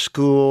and our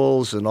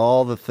schools and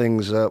all the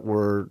things that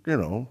were,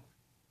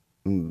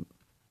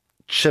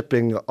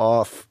 chipping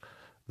off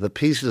the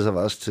pieces of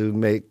us to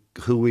make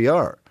who we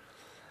are.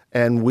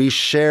 And we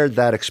shared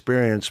that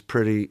experience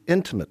pretty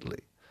intimately,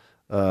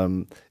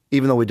 even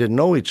though we didn't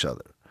know each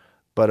other.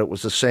 But it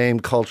was the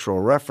same cultural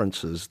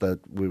references that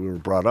we were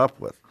brought up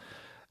with.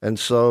 And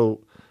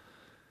so,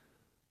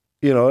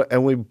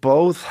 and we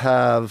both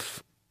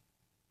have,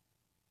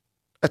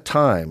 at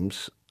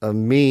times, a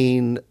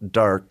mean,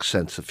 dark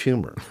sense of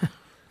humor.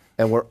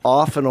 And we're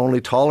often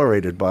only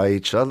tolerated by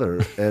each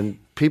other. And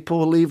people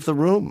will leave the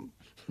room,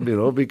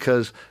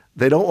 because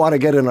they don't want to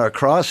get in our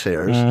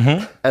crosshairs,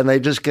 mm-hmm. and they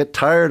just get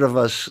tired of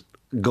us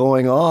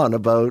going on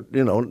about,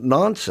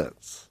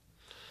 nonsense.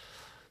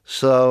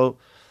 So,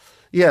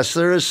 yes,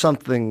 there is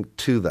something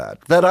to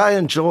that I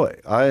enjoy.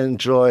 I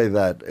enjoy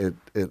that it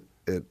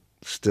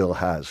still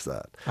has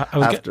that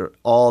after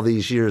all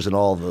these years and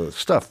all the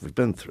stuff we've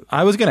been through.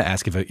 I was going to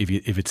ask if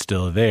it's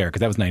still there,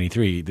 because that was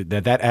 93.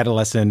 That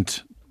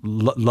adolescent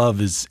love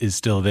is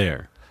still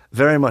there.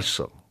 Very much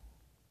so.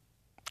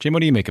 Jim,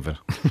 what do you make of it?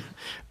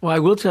 Well, I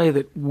will tell you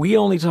that we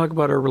only talk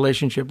about our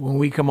relationship when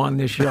we come on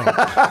this show.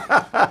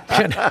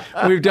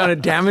 We've done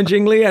it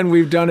damagingly and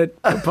we've done it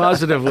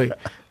positively.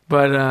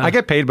 But I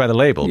get paid by the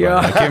label.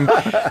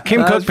 Yeah.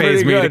 Kim Cook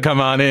pays me to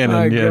come on in,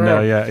 and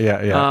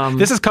God.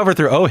 This is covered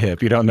through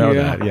OHIP. You don't know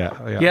that.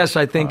 Yeah. Yes,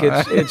 I think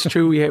it's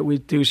true. We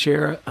do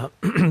share a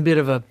bit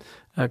of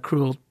a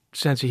cruel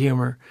sense of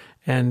humor,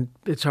 and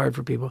it's hard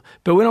for people.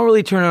 But we don't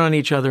really turn it on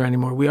each other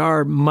anymore. We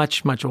are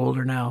much, much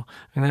older now,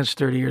 and that's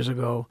 30 years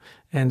ago.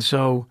 And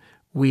so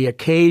we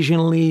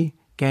occasionally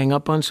gang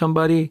up on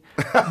somebody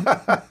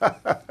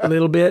a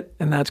little bit,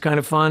 and that's kind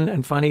of fun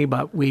and funny,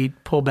 but we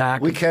pull back.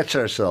 We catch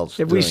ourselves.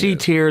 If we see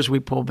tears, we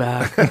pull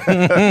back,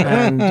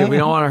 and we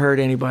don't want to hurt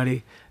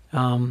anybody.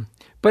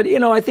 But,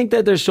 I think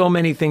that there's so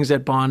many things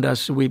that bond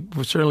us. We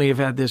certainly have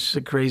had this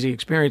crazy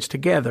experience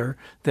together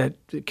that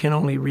can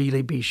only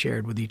really be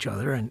shared with each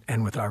other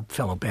and with our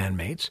fellow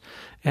bandmates.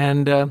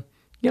 And,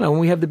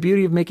 we have the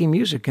beauty of making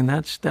music, and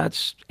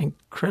that's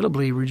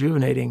incredibly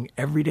rejuvenating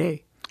every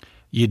day.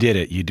 You did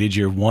it. You did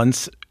your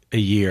once a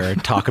year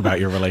talk about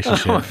your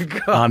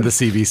relationship on the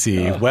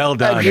CBC. Well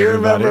done, do you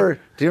everybody.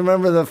 Do you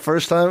remember the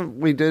first time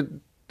we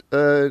did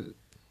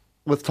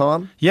with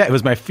Tom? Yeah, it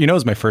was my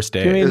first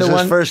day. It was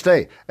his first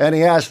day. And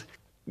he asked,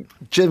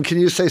 Jim, can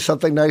you say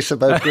something nice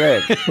about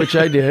Greg? Which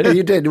I did. And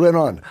you did. You went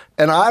on.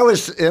 And I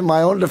was, in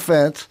my own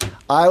defense,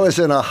 I was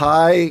in a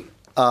high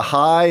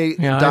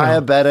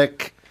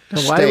diabetic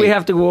state. Why do we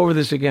have to go over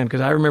this again?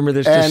 Because I remember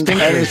this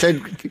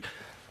distinctly.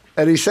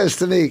 And he says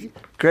to me,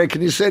 Greg,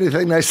 can you say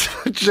anything nice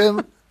about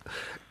Jim?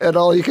 And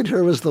all you could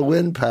hear was the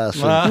wind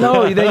passing.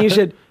 No, then you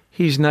said,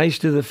 he's nice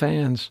to the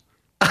fans.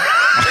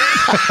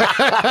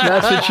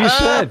 That's what you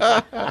said.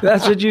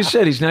 That's what you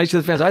said. He's nice to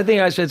the fans. I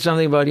think I said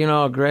something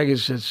about, Greg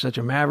is such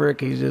a maverick.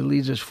 He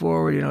leads us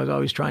forward. He's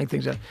always trying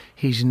things out.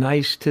 He's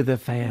nice to the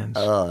fans.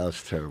 Oh, that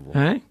was terrible.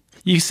 Huh?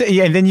 You say,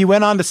 and then you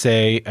went on to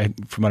say,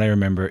 from what I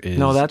remember, is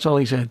no, that's all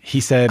he said. He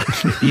said,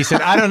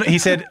 I don't know. He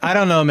said, I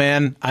don't know,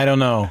 man. I don't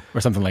know,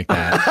 or something like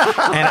that.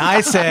 And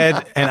I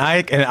said, and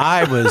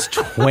I was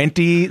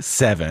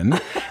 27,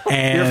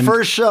 and your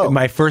first show,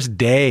 my first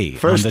day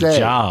on the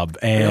job,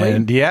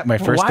 and really? My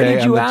first day on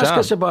the job. Why did you ask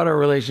us about our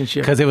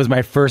relationship? Because it was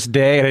my first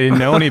day, and I didn't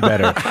know any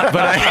better.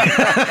 But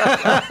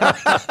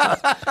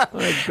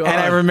and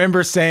I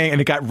remember saying,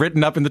 and it got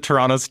written up in the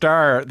Toronto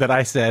Star that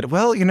I said,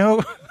 well,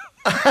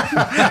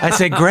 I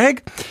said,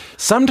 Greg,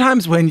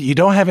 sometimes when you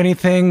don't have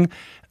anything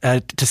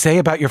to say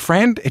about your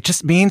friend, it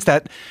just means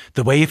that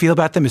the way you feel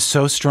about them is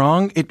so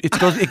strong, it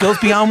goes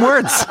beyond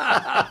words.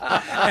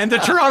 And the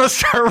Toronto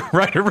Star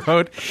writer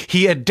wrote,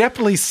 he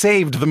adeptly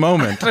saved the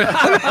moment.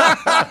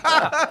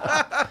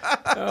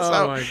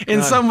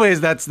 In some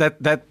ways,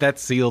 that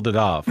sealed it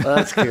off.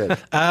 That's good.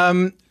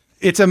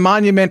 It's a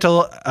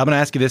monumental. I'm going to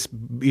ask you this,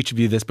 each of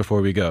you, this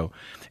before we go.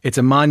 It's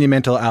a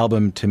monumental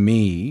album to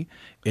me.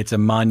 It's a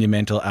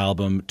monumental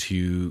album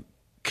to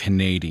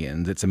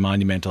Canadians. It's a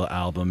monumental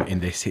album in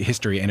this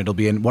history, and it'll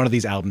be in one of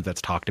these albums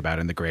that's talked about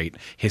in the great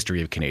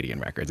history of Canadian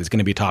records. It's going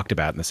to be talked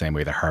about in the same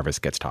way the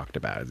Harvest gets talked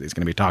about. It's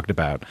going to be talked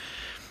about,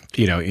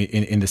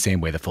 in the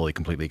same way the Fully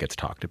Completely gets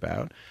talked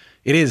about.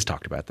 It is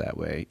talked about that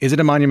way. Is it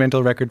a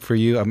monumental record for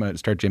you? I'm going to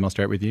start, Jim. I'll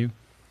start with you.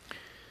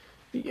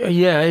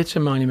 Yeah, it's a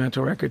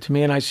monumental record to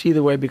me, and I see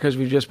the way, because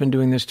we've just been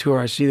doing this tour,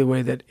 I see the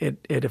way that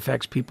it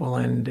affects people,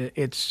 and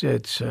it's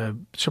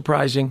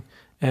surprising,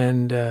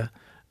 and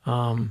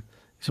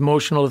it's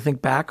emotional to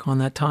think back on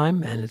that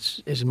time, and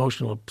it's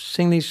emotional to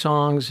sing these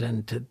songs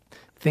and to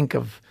think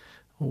of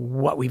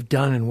what we've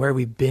done and where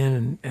we've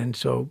been, and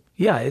so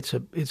yeah, it's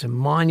a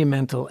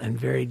monumental and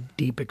very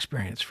deep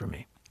experience for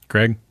me.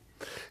 Greg?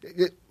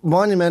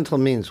 Monumental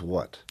means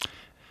what?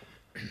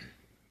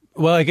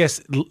 Well, I guess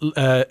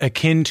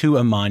akin to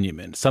a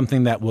monument,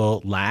 something that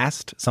will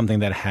last, something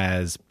that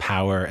has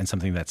power, and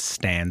something that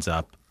stands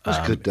up. That's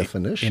a good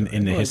definition.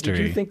 In the history.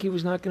 Did you think he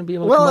was not going to be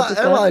able to come up with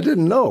that? Well, I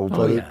didn't know.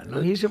 But No,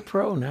 he's a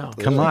pro now.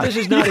 Come on. This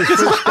is not his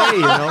first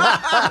day,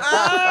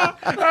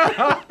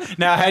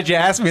 Now, had you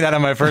asked me that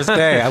on my first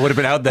day, I would have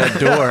been out that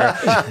door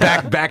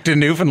back to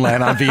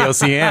Newfoundland on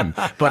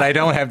VOCM. But I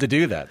don't have to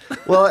do that.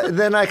 Well,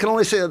 then I can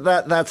only say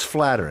that's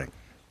flattering,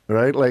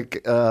 right?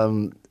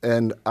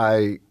 And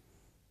I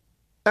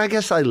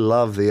guess I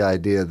love the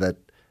idea that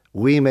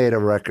we made a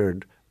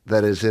record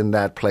that is in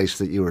that place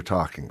that you were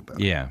talking about.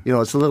 Yeah.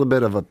 It's a little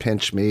bit of a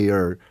pinch me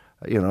or,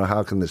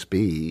 how can this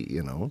be,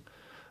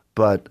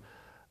 But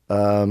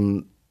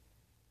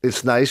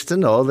it's nice to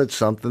know that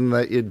something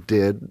that you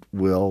did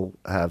will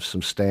have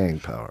some staying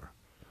power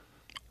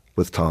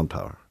with Tom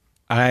Power.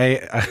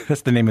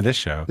 That's the name of this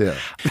show. Yeah.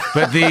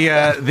 But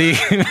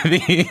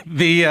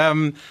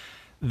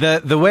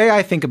the way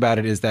I think about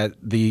it is that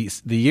the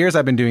years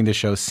I've been doing this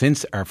show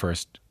since our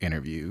first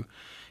interview,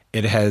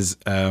 it has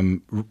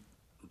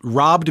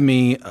robbed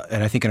me,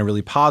 and I think in a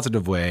really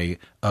positive way,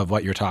 of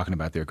what you're talking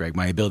about there, Greg,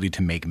 my ability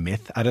to make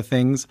myth out of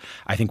things.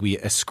 I think we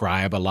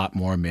ascribe a lot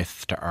more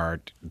myth to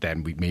art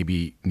than we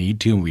maybe need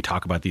to, and we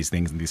talk about these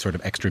things in these sort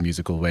of extra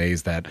musical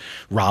ways that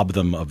rob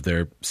them of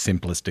their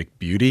simplistic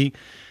beauty.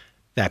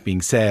 That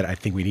being said, I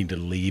think we need to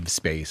leave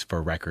space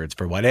for records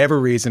for whatever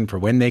reason, for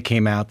when they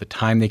came out, the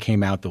time they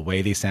came out, the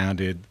way they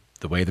sounded,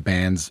 the way the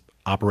band's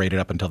operated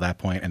up until that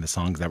point and the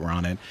songs that were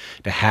on it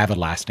to have a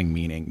lasting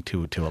meaning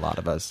to a lot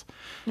of us.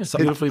 It's So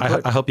beautifully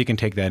put. I hope you can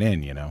take that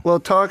in, you know.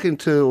 Well, talking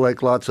to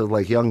like lots of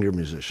like younger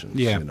musicians,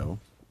 Yeah. you know,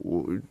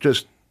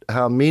 just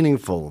how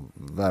meaningful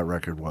that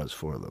record was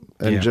for them,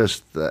 and Yeah.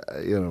 just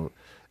you know,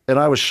 and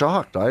I was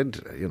shocked. I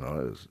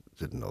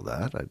didn't know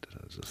that. I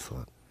just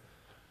thought,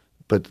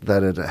 but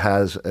that it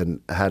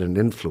had an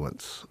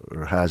influence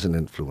or has an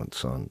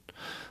influence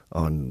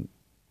on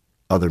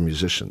other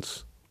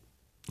musicians.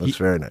 That's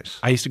very nice.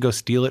 I used to go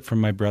steal it from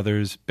my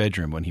brother's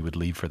bedroom when he would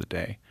leave for the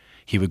day.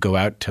 He would go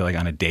out to like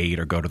on a date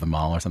or go to the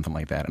mall or something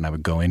like that, and I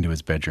would go into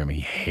his bedroom. And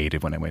he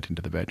hated when I went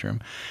into the bedroom,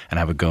 and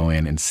I would go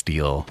in and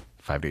steal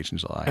 5 Days in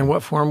July. And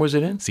what form was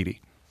it in? CD.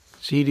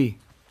 CD.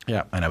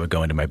 Yeah, and I would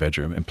go into my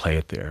bedroom and play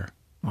it there,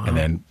 and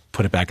then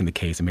put it back in the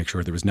case and make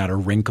sure there was not a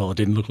wrinkle. It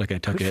didn't look like I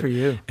took Good it. for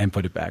you. And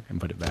put it back.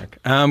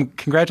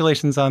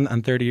 Congratulations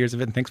on 30 years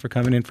of it, and thanks for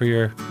coming in for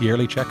your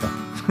yearly checkup.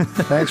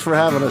 Thanks for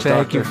having us, Thank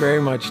Doctor. you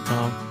very much,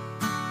 Tom.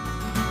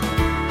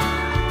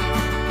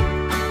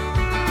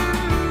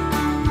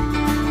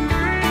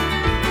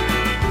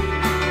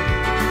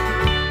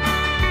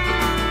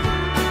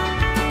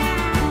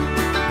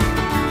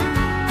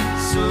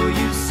 So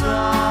you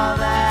saw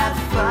that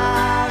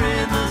fire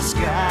in the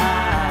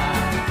sky.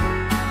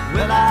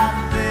 Well, I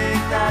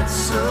think that's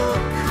so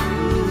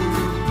cool.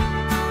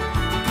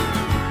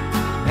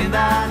 And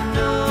I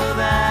know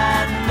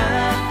that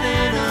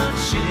nothing will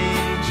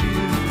change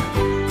you.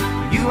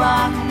 You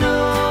are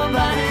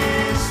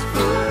nobody's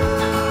fool.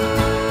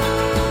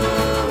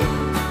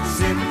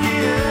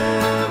 Cynthia,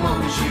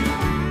 won't you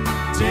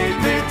take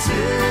me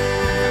to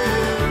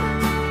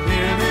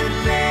Pyramid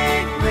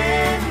Lake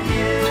with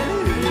you?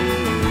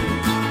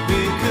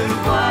 We could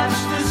watch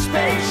the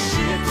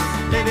spaceships.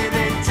 Maybe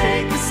they'd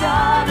take us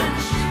on a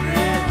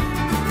trip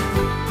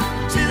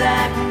to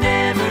that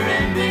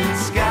never-ending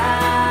sky,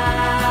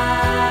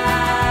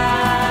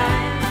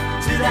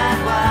 to that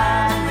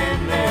wide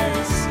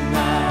endless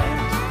night.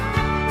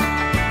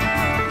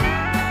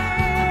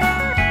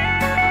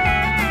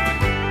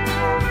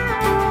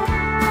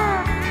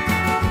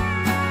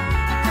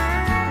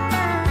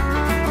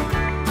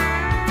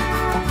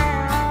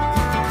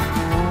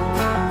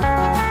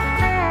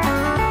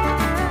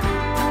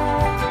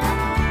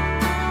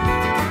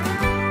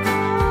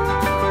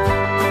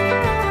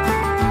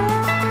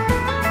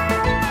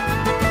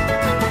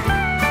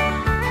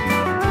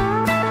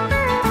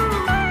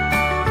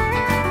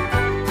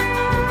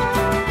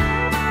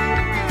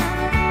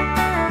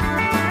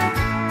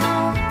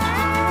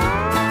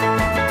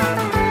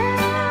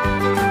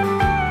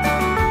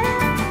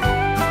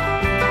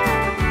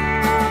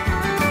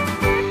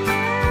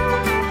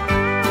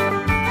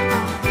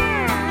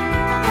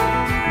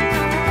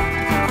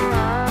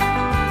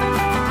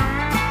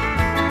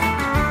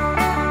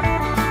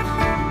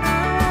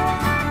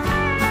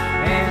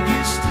 And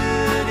you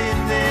stood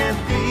in their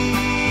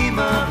beam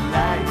of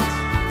light,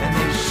 and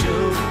they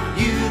showed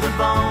you the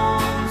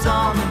bones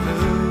on the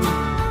moon.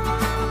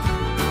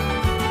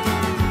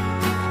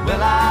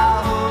 Well,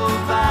 I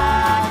hope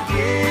I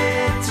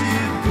get to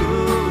go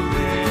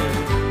there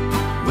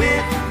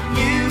with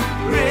you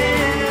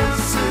real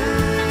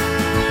soon.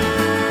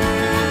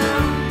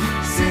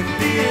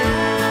 Cynthia,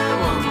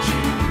 won't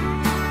you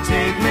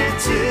take me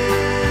to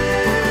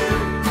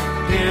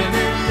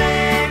Pyramid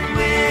Lake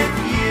with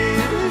you?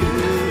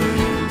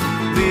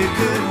 We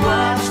could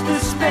watch the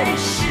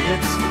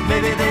spaceships.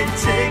 Maybe they'd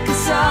take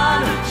us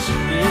on a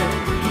trip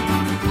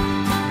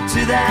to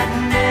that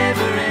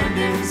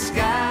never-ending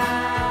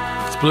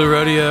sky. It's Blue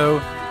Rodeo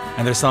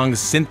and their song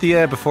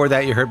Cynthia. Before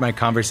that, you heard my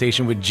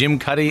conversation with Jim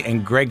Cuddy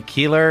and Greg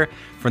Keelor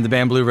from the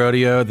band Blue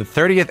Rodeo. The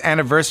 30th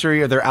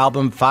anniversary of their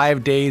album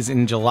 5 Days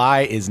in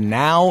July is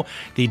now.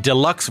 The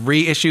deluxe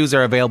reissues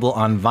are available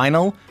on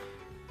vinyl.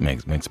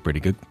 Makes a pretty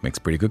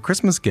good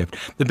Christmas gift.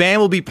 The band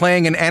will be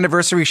playing an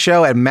anniversary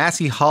show at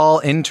Massey Hall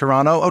in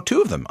Toronto.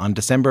 Two of them on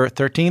December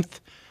 13th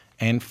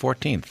and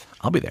 14th.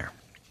 I'll be there.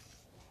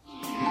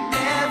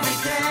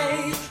 Every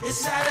day is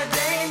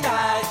Saturday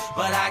night,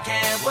 but I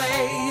can't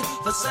wait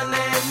for Sunday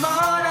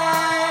morning.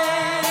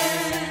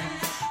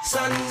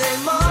 Sunday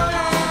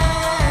morning.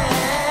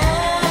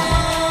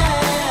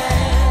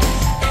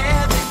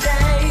 Every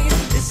day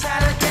is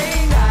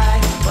Saturday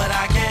night, but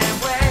I can't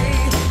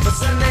wait for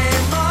Sunday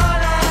morning.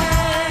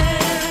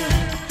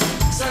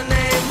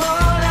 Sunday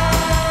morning.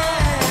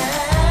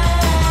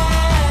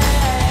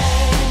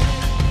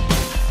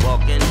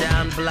 Walking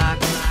down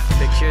blocks,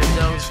 pictures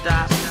don't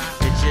stop.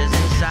 Pictures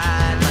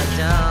inside my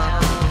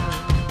dome.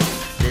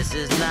 This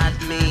is not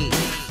me.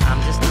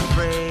 I'm just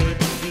afraid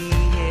to be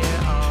here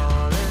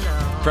all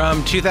alone.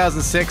 From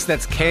 2006,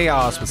 that's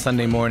Chaos with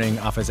Sunday Morning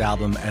off his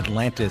album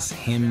Atlantis,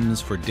 Hymns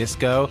for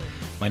Disco.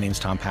 My name's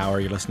Tom Power.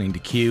 You're listening to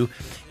Q.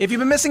 If you've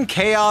been missing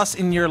Chaos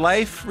in your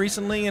life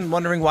recently and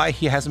wondering why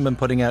he hasn't been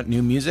putting out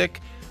new music,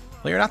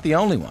 well, you're not the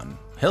only one.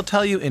 He'll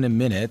tell you in a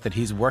minute that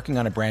he's working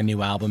on a brand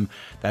new album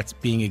that's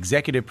being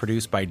executive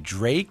produced by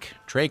Drake.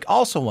 Drake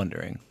also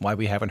wondering why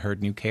we haven't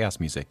heard new Chaos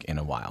music in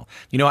a while.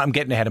 You know what? I'm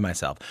getting ahead of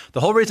myself.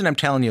 The whole reason I'm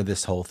telling you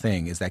this whole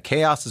thing is that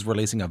Chaos is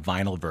releasing a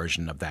vinyl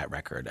version of that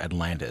record,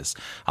 Atlantis,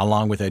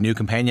 along with a new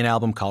companion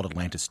album called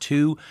Atlantis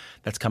 2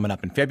 that's coming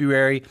up in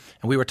February.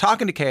 And we were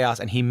talking to Chaos,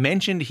 and he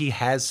mentioned he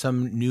has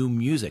some new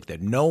music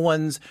that no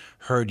one's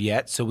heard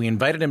yet. So we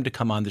invited him to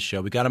come on the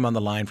show. We got him on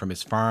the line from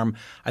his farm.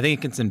 I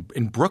think it's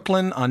in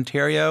Brooklyn,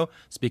 Ontario.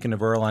 Speaking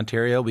of rural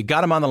Ontario, we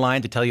got him on the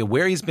line to tell you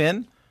where he's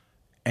been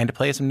and to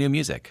play some new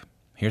music.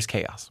 Here's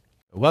Chaos.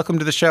 Welcome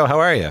to the show. How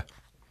are you?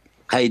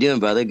 How you doing,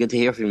 brother? Good to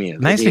hear from you.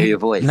 Nice to hear your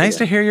voice. Nice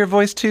to hear your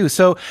voice too.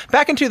 So,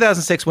 back in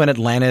 2006, when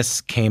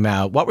Atlantis came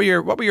out, what were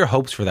your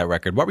hopes for that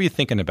record? What were you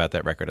thinking about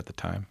that record at the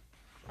time?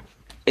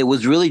 It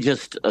was really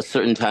just a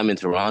certain time in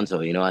Toronto.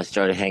 You know, I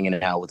started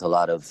hanging out with a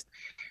lot of.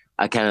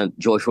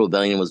 Joyful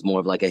Rebellion was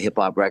more of like a hip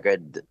hop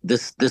record.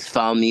 This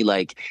found me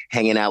like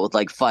hanging out with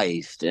like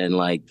Feist and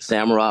like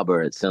Sam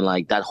Roberts, and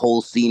like that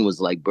whole scene was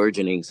like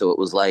burgeoning. So it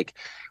was like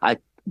I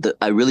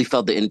really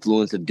felt the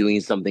influence of doing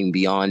something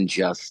beyond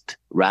just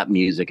rap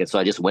music, and so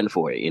I just went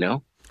for it. You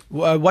know.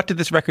 What did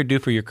this record do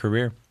for your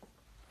career?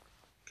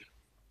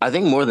 I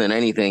think more than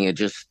anything, it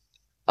just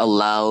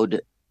allowed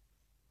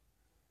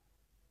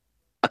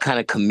a kind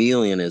of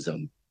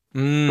chameleonism.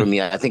 For me,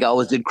 I think I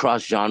always did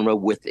cross genre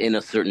within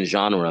a certain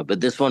genre,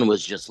 but this one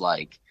was just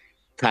like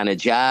kind of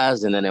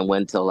jazz, and then it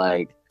went to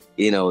like,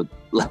 you know,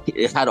 like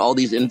it had all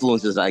these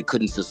influences I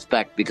couldn't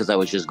suspect because I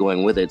was just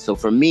going with it. So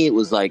for me, it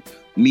was like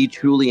me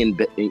truly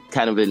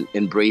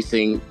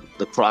embracing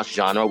the cross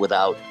genre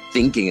without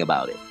thinking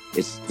about it.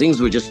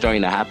 Things were just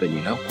starting to happen,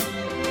 you know.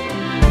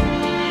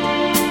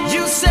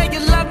 You say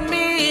you love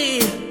me,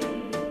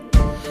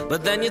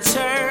 but then you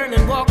turn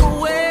and walk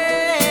away.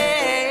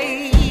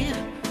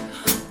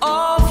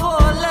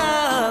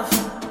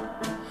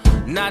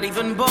 Not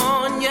even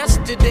born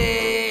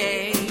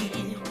yesterday.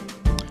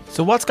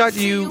 So what's got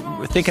you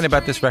thinking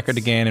about this record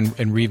again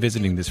and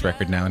revisiting this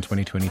record now in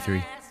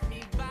 2023?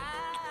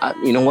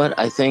 You know what?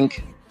 I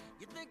think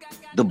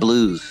the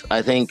blues.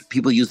 I think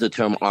people use the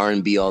term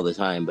R&B all the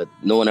time, but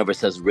no one ever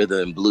says rhythm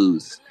and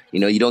blues. You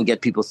know, you don't hear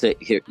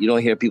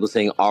people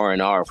saying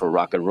R&R for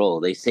rock and roll.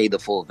 They say the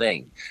full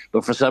thing.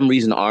 But for some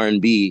reason,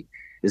 R&B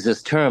is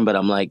this term, but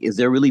I'm like, is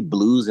there really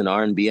blues and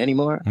R&B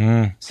anymore?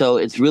 So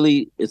it's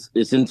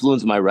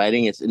influenced my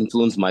writing. It's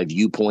influenced my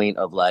viewpoint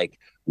of like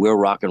where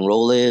rock and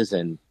roll is,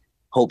 and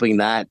hoping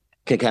that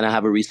can kind of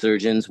have a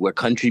resurgence where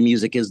country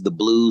music is, the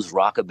blues,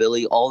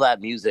 rockabilly, all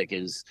that music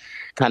is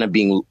kind of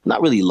being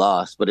not really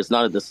lost, but it's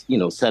not at the, you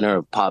know, center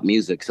of pop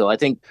music. So I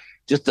think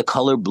just the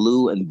color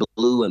blue and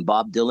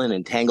Bob Dylan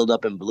and Tangled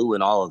Up in Blue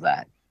and all of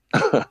that.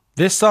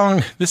 This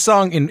song,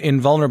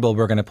 Invulnerable,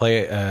 we're going to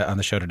play on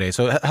the show today.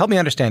 So help me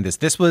understand this.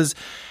 This was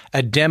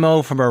a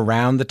demo from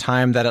around the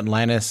time that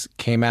Atlantis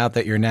came out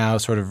that you're now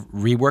sort of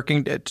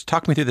reworking.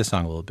 Talk me through this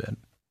song a little bit.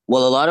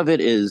 Well, a lot of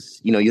it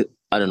is, you know, you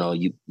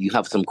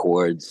have some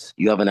chords,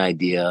 you have an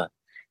idea,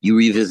 you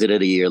revisit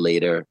it a year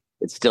later,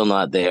 it's still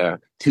not there.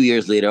 2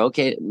 years later,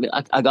 okay,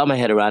 I got my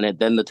head around it.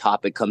 Then the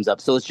topic comes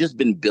up. So it's just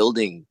been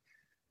building.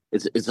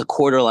 It's a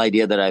chordal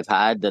idea that I've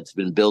had that's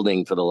been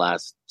building for the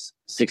last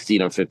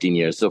 16 or 15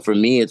 years. So for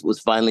me, it was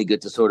finally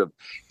good to sort of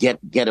get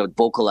a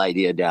vocal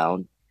idea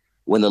down.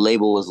 When the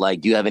label was like,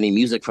 do you have any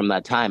music from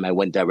that time? I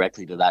went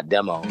directly to that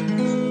demo.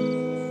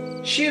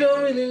 She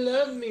don't really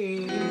love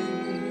me,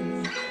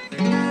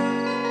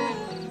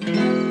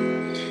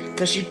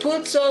 'cause she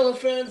puts all her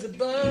friends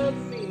above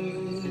me.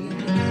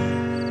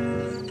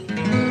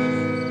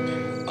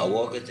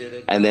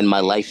 And then my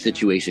life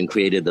situation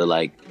created the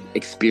like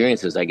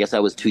experiences. I guess I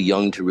was too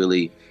young to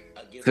really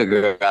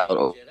figure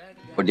out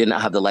or did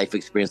not have the life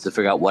experience to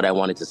figure out what I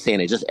wanted to say.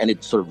 And it just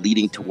ended sort of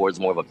leading towards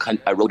more of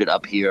I wrote it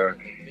up here,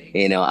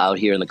 you know, out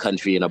here in the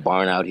country in a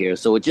barn out here.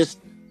 So it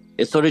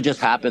sort of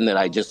just happened that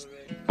I just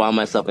found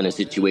myself in a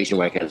situation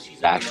where I could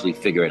actually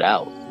figure it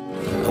out.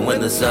 And when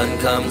the sun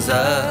comes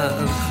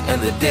up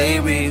and the day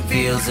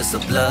reveals it's a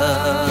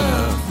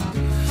bluff,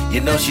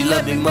 you know she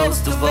loved me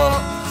most of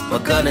all. My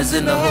gun is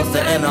in the holster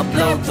and I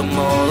blow them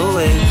all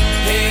away.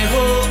 Hey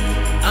ho,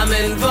 I'm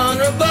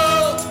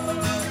invulnerable.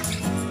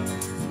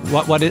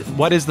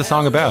 What is the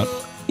song about?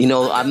 You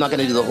know, I'm not going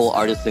to do the whole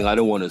artist thing. I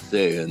don't want to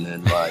say, and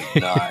then like,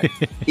 nah,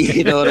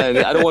 you know what I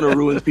mean? I don't want to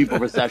ruin people's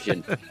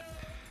perception.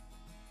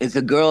 It's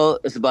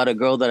about a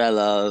girl that I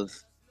love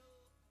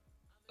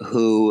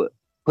who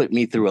put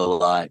me through a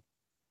lot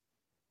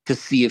to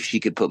see if she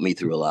could put me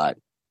through a lot,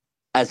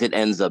 as it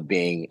ends up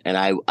being. And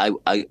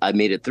I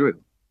made it through.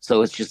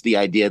 So it's just the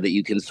idea that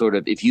you can sort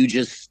of, if you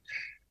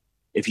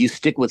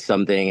stick with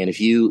something, and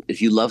if you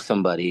love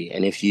somebody,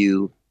 and if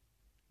you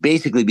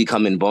basically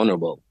become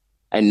invulnerable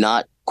and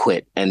not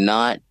quit and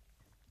not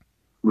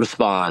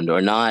respond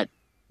or not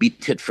be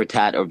tit for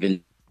tat or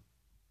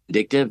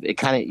vindictive, you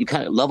kind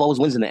of love always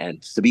wins in the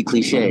end. Just to be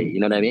cliche,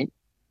 you know what I mean?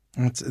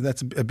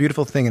 That's a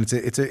beautiful thing, and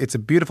it's a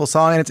beautiful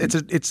song, and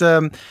it's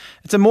a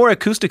more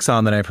acoustic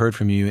song than I've heard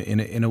from you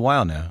in a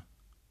while now.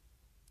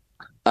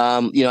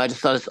 I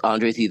just saw this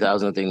Andre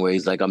 3000 thing where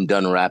he's like, I'm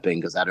done rapping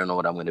because I don't know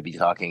what I'm going to be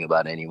talking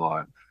about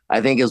anymore.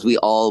 I think as we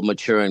all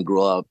mature and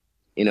grow up,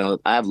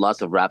 I have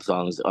lots of rap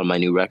songs on my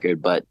new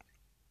record, but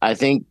I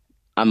think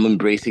I'm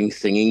embracing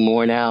singing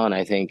more now. And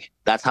I think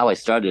that's how I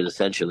started,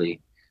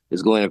 essentially,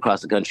 is going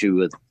across the country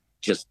with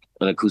just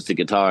an acoustic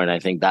guitar. And I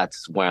think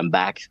that's where I'm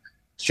back.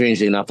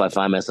 Strangely enough, I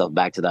find myself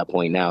back to that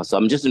point now. So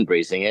I'm just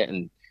embracing it.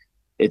 And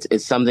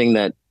it's something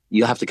that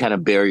you have to kind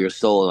of bare your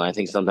soul. And I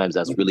think sometimes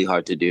that's really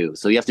hard to do.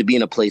 So you have to be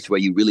in a place where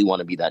you really want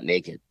to be that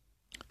naked.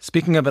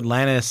 Speaking of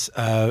Atlantis,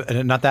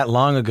 not that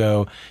long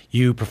ago,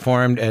 you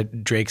performed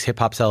at Drake's hip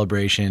hop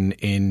celebration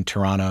in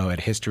Toronto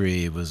at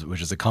History,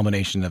 which is a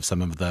culmination of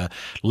some of the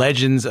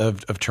legends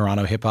of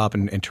Toronto hip hop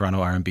and Toronto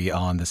R&B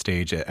all on the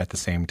stage at the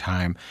same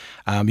time.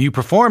 I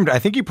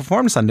think you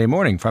performed Sunday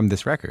morning from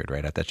this record,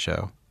 right, at that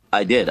show?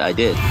 I did.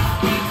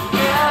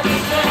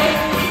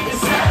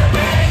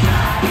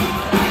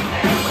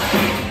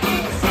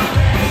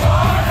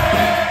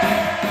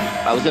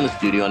 I was in the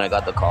studio and I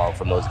got the call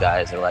from those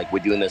guys. They're like, we're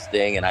doing this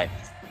thing. And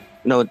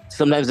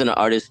sometimes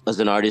as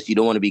an artist, you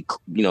don't want to be,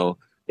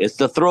 it's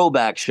the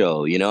throwback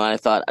show, and I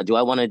thought, do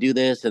I want to do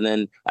this? And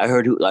then I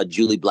heard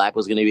Julie Black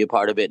was going to be a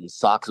part of it and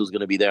Sox was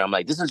going to be there. I'm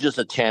like, this is just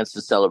a chance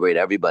to celebrate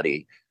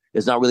everybody.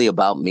 It's not really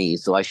about me.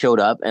 So I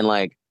showed up and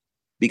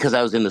because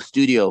I was in the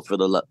studio for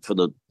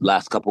the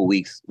last couple of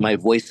weeks, my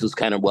voice was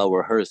kind of well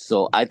rehearsed.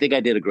 So I think I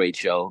did a great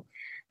show.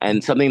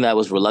 And something that I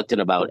was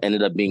reluctant about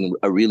ended up being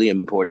a really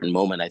important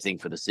moment, I think,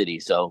 for the city.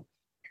 So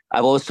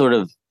I've always sort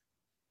of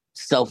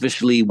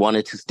selfishly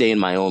wanted to stay in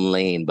my own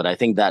lane. But I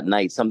think that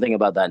night, something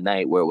about that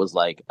night where it was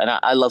like, and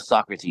I love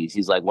Socrates.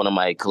 He's like one of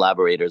my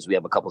collaborators. We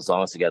have a couple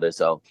songs together.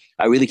 So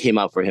I really came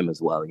out for him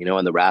as well,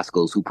 and the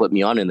Rascals who put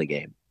me on in the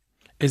game.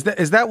 Is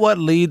that what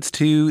leads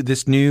to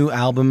this new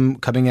album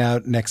coming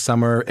out next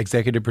summer,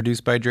 executive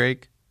produced by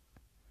Drake?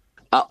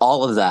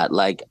 All of that.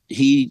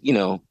 He,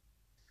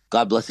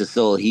 God bless his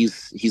soul.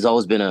 He's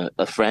always been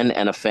a friend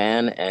and a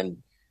fan, and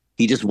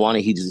he's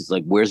just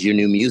like, where's your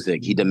new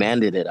music? He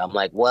demanded it. I'm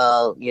like,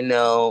 well,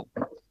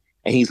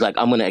 and he's like,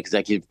 I'm going to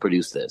executive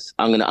produce this.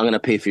 I'm going to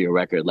pay for your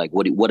record. Like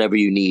whatever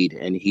you need.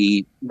 And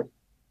he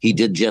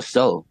did just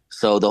so.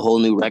 So the whole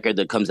new record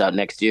that comes out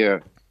next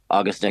year,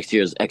 August next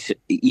year, is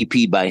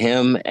EP'd by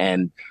him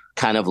and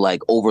kind of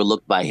like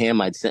overlooked by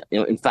him.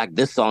 In fact,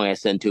 this song I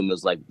sent to him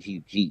was like,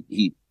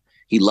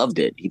 he loved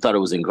it. He thought it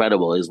was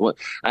incredible.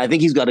 I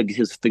think he's got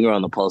his finger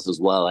on the pulse as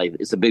well.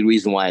 It's a big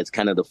reason why it's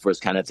kind of the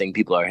first kind of thing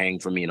people are hearing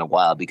from me in a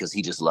while, because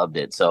he just loved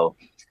it. So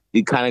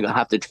you kind of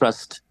have to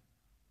trust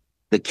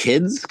the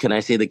kids. Can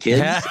I say the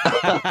kids?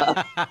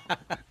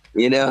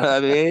 You know what I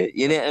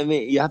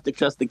mean? You have to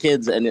trust the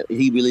kids, and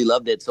he really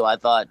loved it. So I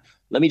thought,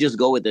 let me just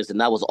go with this.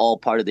 And that was all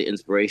part of the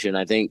inspiration.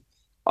 I think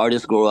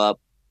artists grow up,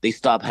 they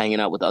stop hanging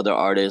out with other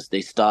artists.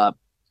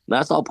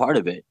 That's all part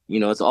of it.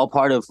 It's all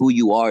part of who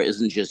you are.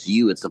 Isn't just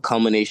you. It's the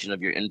culmination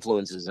of your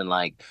influences and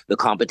the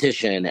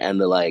competition and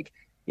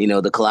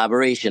the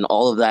collaboration.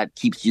 All of that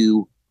keeps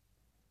you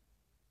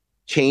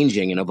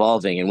changing and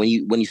evolving. And when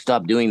you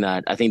stop doing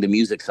that, I think the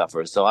music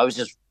suffers. So I was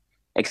just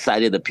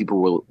excited that people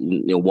were,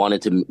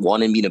 wanted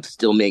me to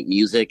still make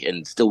music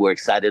and still were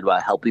excited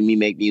about helping me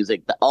make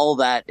music. All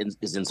that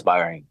is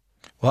inspiring.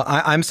 Well,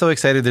 I'm so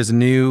excited. There's a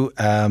new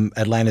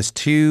Atlantis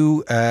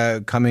 2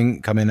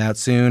 coming out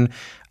soon.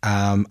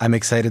 I'm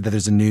excited that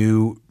there's a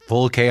new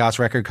Full Chaos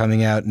record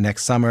coming out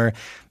next summer.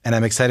 And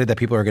I'm excited that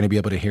people are going to be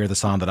able to hear the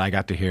song that I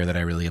got to hear that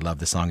I really love,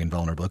 the song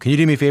Invulnerable. Can you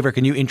do me a favor?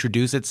 Can you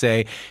introduce it?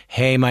 Say,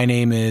 hey, my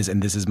name is,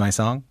 and this is my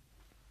song?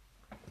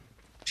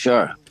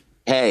 Sure.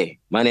 Hey,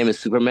 my name is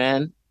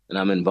Superman, and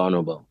I'm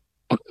invulnerable.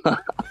 No,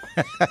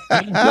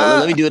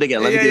 let me do it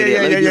again. Let me do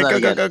it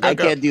again. Go. I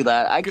can't do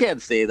that. I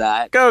can't say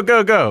that.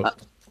 Go.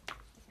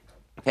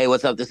 Hey,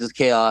 what's up? This is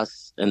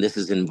Chaos, and this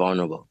is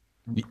Invulnerable.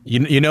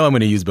 You know I'm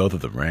going to use both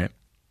of them, right?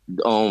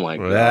 Oh, my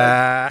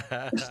God.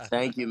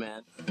 Thank you,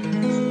 man.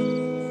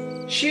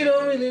 She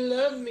don't really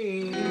love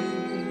me,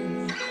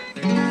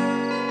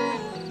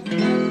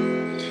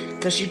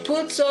 'cause she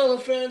puts all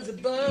her friends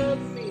above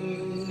me.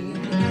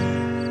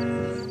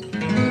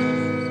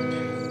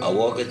 I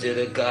walk her to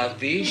the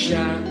coffee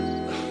shop.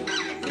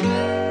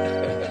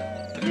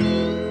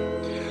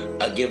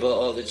 I give her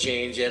all the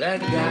change that I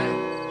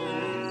got.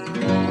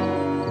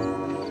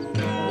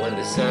 When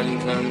the sun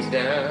comes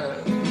down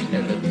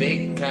and the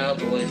big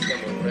cowboys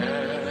come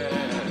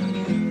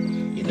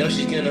around, you know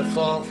she's gonna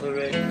fall for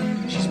it.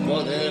 She's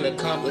more than an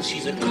accomplice,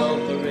 she's a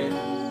culprit.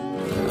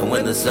 And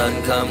when the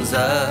sun comes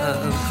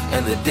up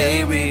and the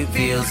day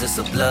reveals it's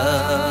a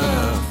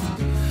bluff,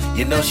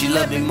 you know she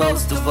loved me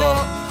most of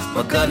all.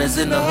 My gun is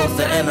in the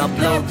holster and I'll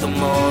blow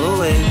them all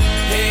away.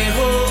 Hey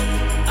ho,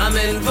 I'm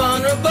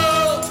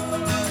invulnerable.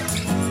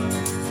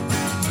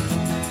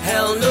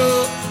 Hell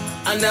no,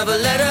 I never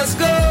let us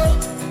go.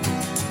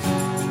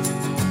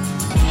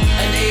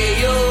 And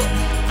hey yo,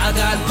 I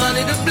got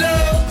money to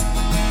blow.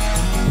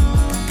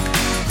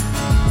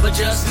 But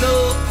just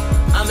know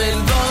I'm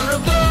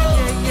invulnerable.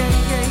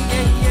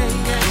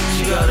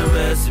 She got a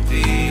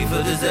recipe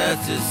for this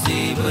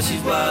ecstasy, but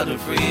she's wild and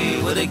free.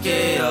 Will the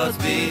chaos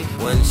be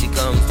when she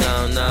comes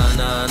down? Nah,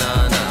 nah,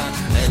 nah,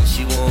 nah. And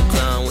she won't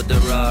clown with the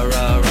rah,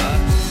 rah, rah.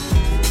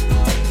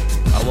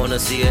 I wanna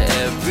see her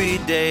every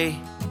day.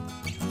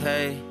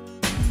 Hey.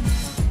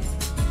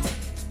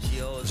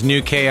 There's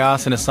new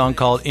chaos in a song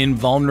called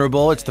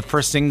Invulnerable. It's the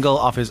first single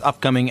off his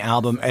upcoming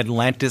album,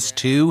 Atlantis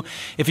 2.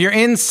 If you're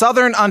in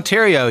Southern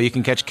Ontario, you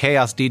can catch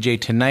Chaos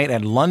DJ tonight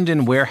at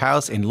London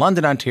Warehouse in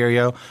London,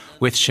 Ontario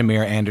with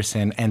Shamir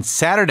Anderson, and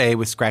Saturday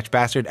with Scratch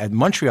Bastard at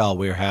Montreal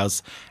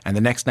Warehouse, and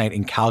the next night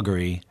in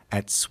Calgary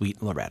at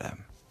Sweet Loretta.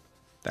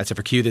 That's it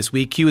for Q this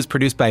week. Q is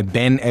produced by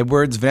Ben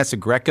Edwards, Vanessa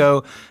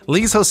Greco,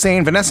 Lise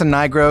Hossein, Vanessa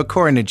Nigro,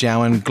 Corey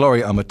Najawan,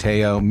 Gloria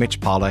Omateo, Mitch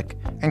Pollack,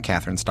 and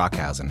Catherine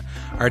Stockhausen.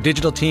 Our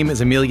digital team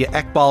is Amelia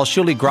Ekbal,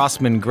 Shuli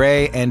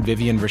Grossman-Gray, and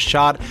Vivian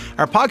Rashad.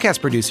 Our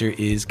podcast producer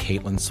is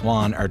Caitlin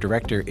Swan. Our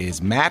director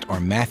is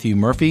Matthew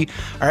Murphy.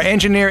 Our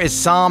engineer is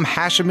Sam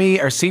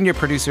Hashemi. Our senior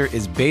producer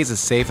is Beza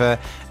Seifa.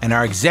 And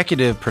our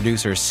executive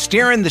producer,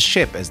 steering the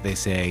ship, as they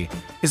say,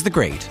 is the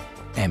great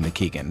Anne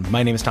McKeegan.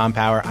 My name is Tom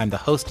Power. I'm the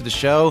host of the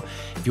show.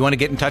 If you want to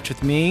get in touch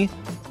with me,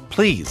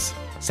 please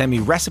send me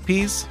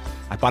recipes.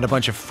 I bought a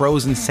bunch of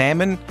frozen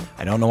salmon.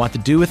 I don't know what to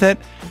do with it.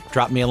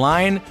 Drop me a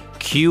line,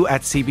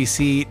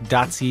 q@cbc.ca.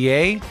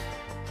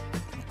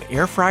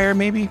 Air fryer,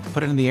 maybe?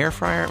 Put it in the air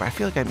fryer. I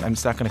feel like I'm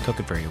just not going to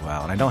cook it very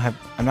well, and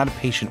I'm not a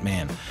patient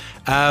man.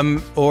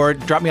 Or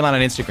drop me a line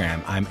on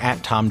Instagram. I'm at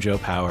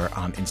TomJoePower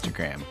on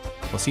Instagram.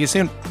 We'll see you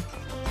soon.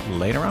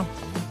 Later on.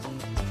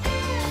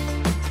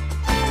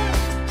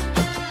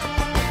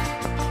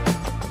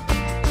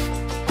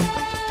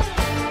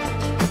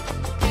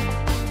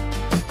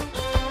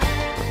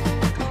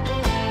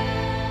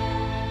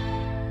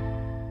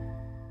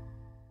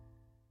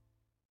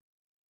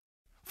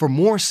 For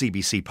more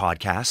CBC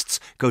podcasts,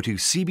 go to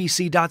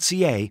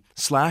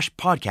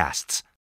cbc.ca/podcasts.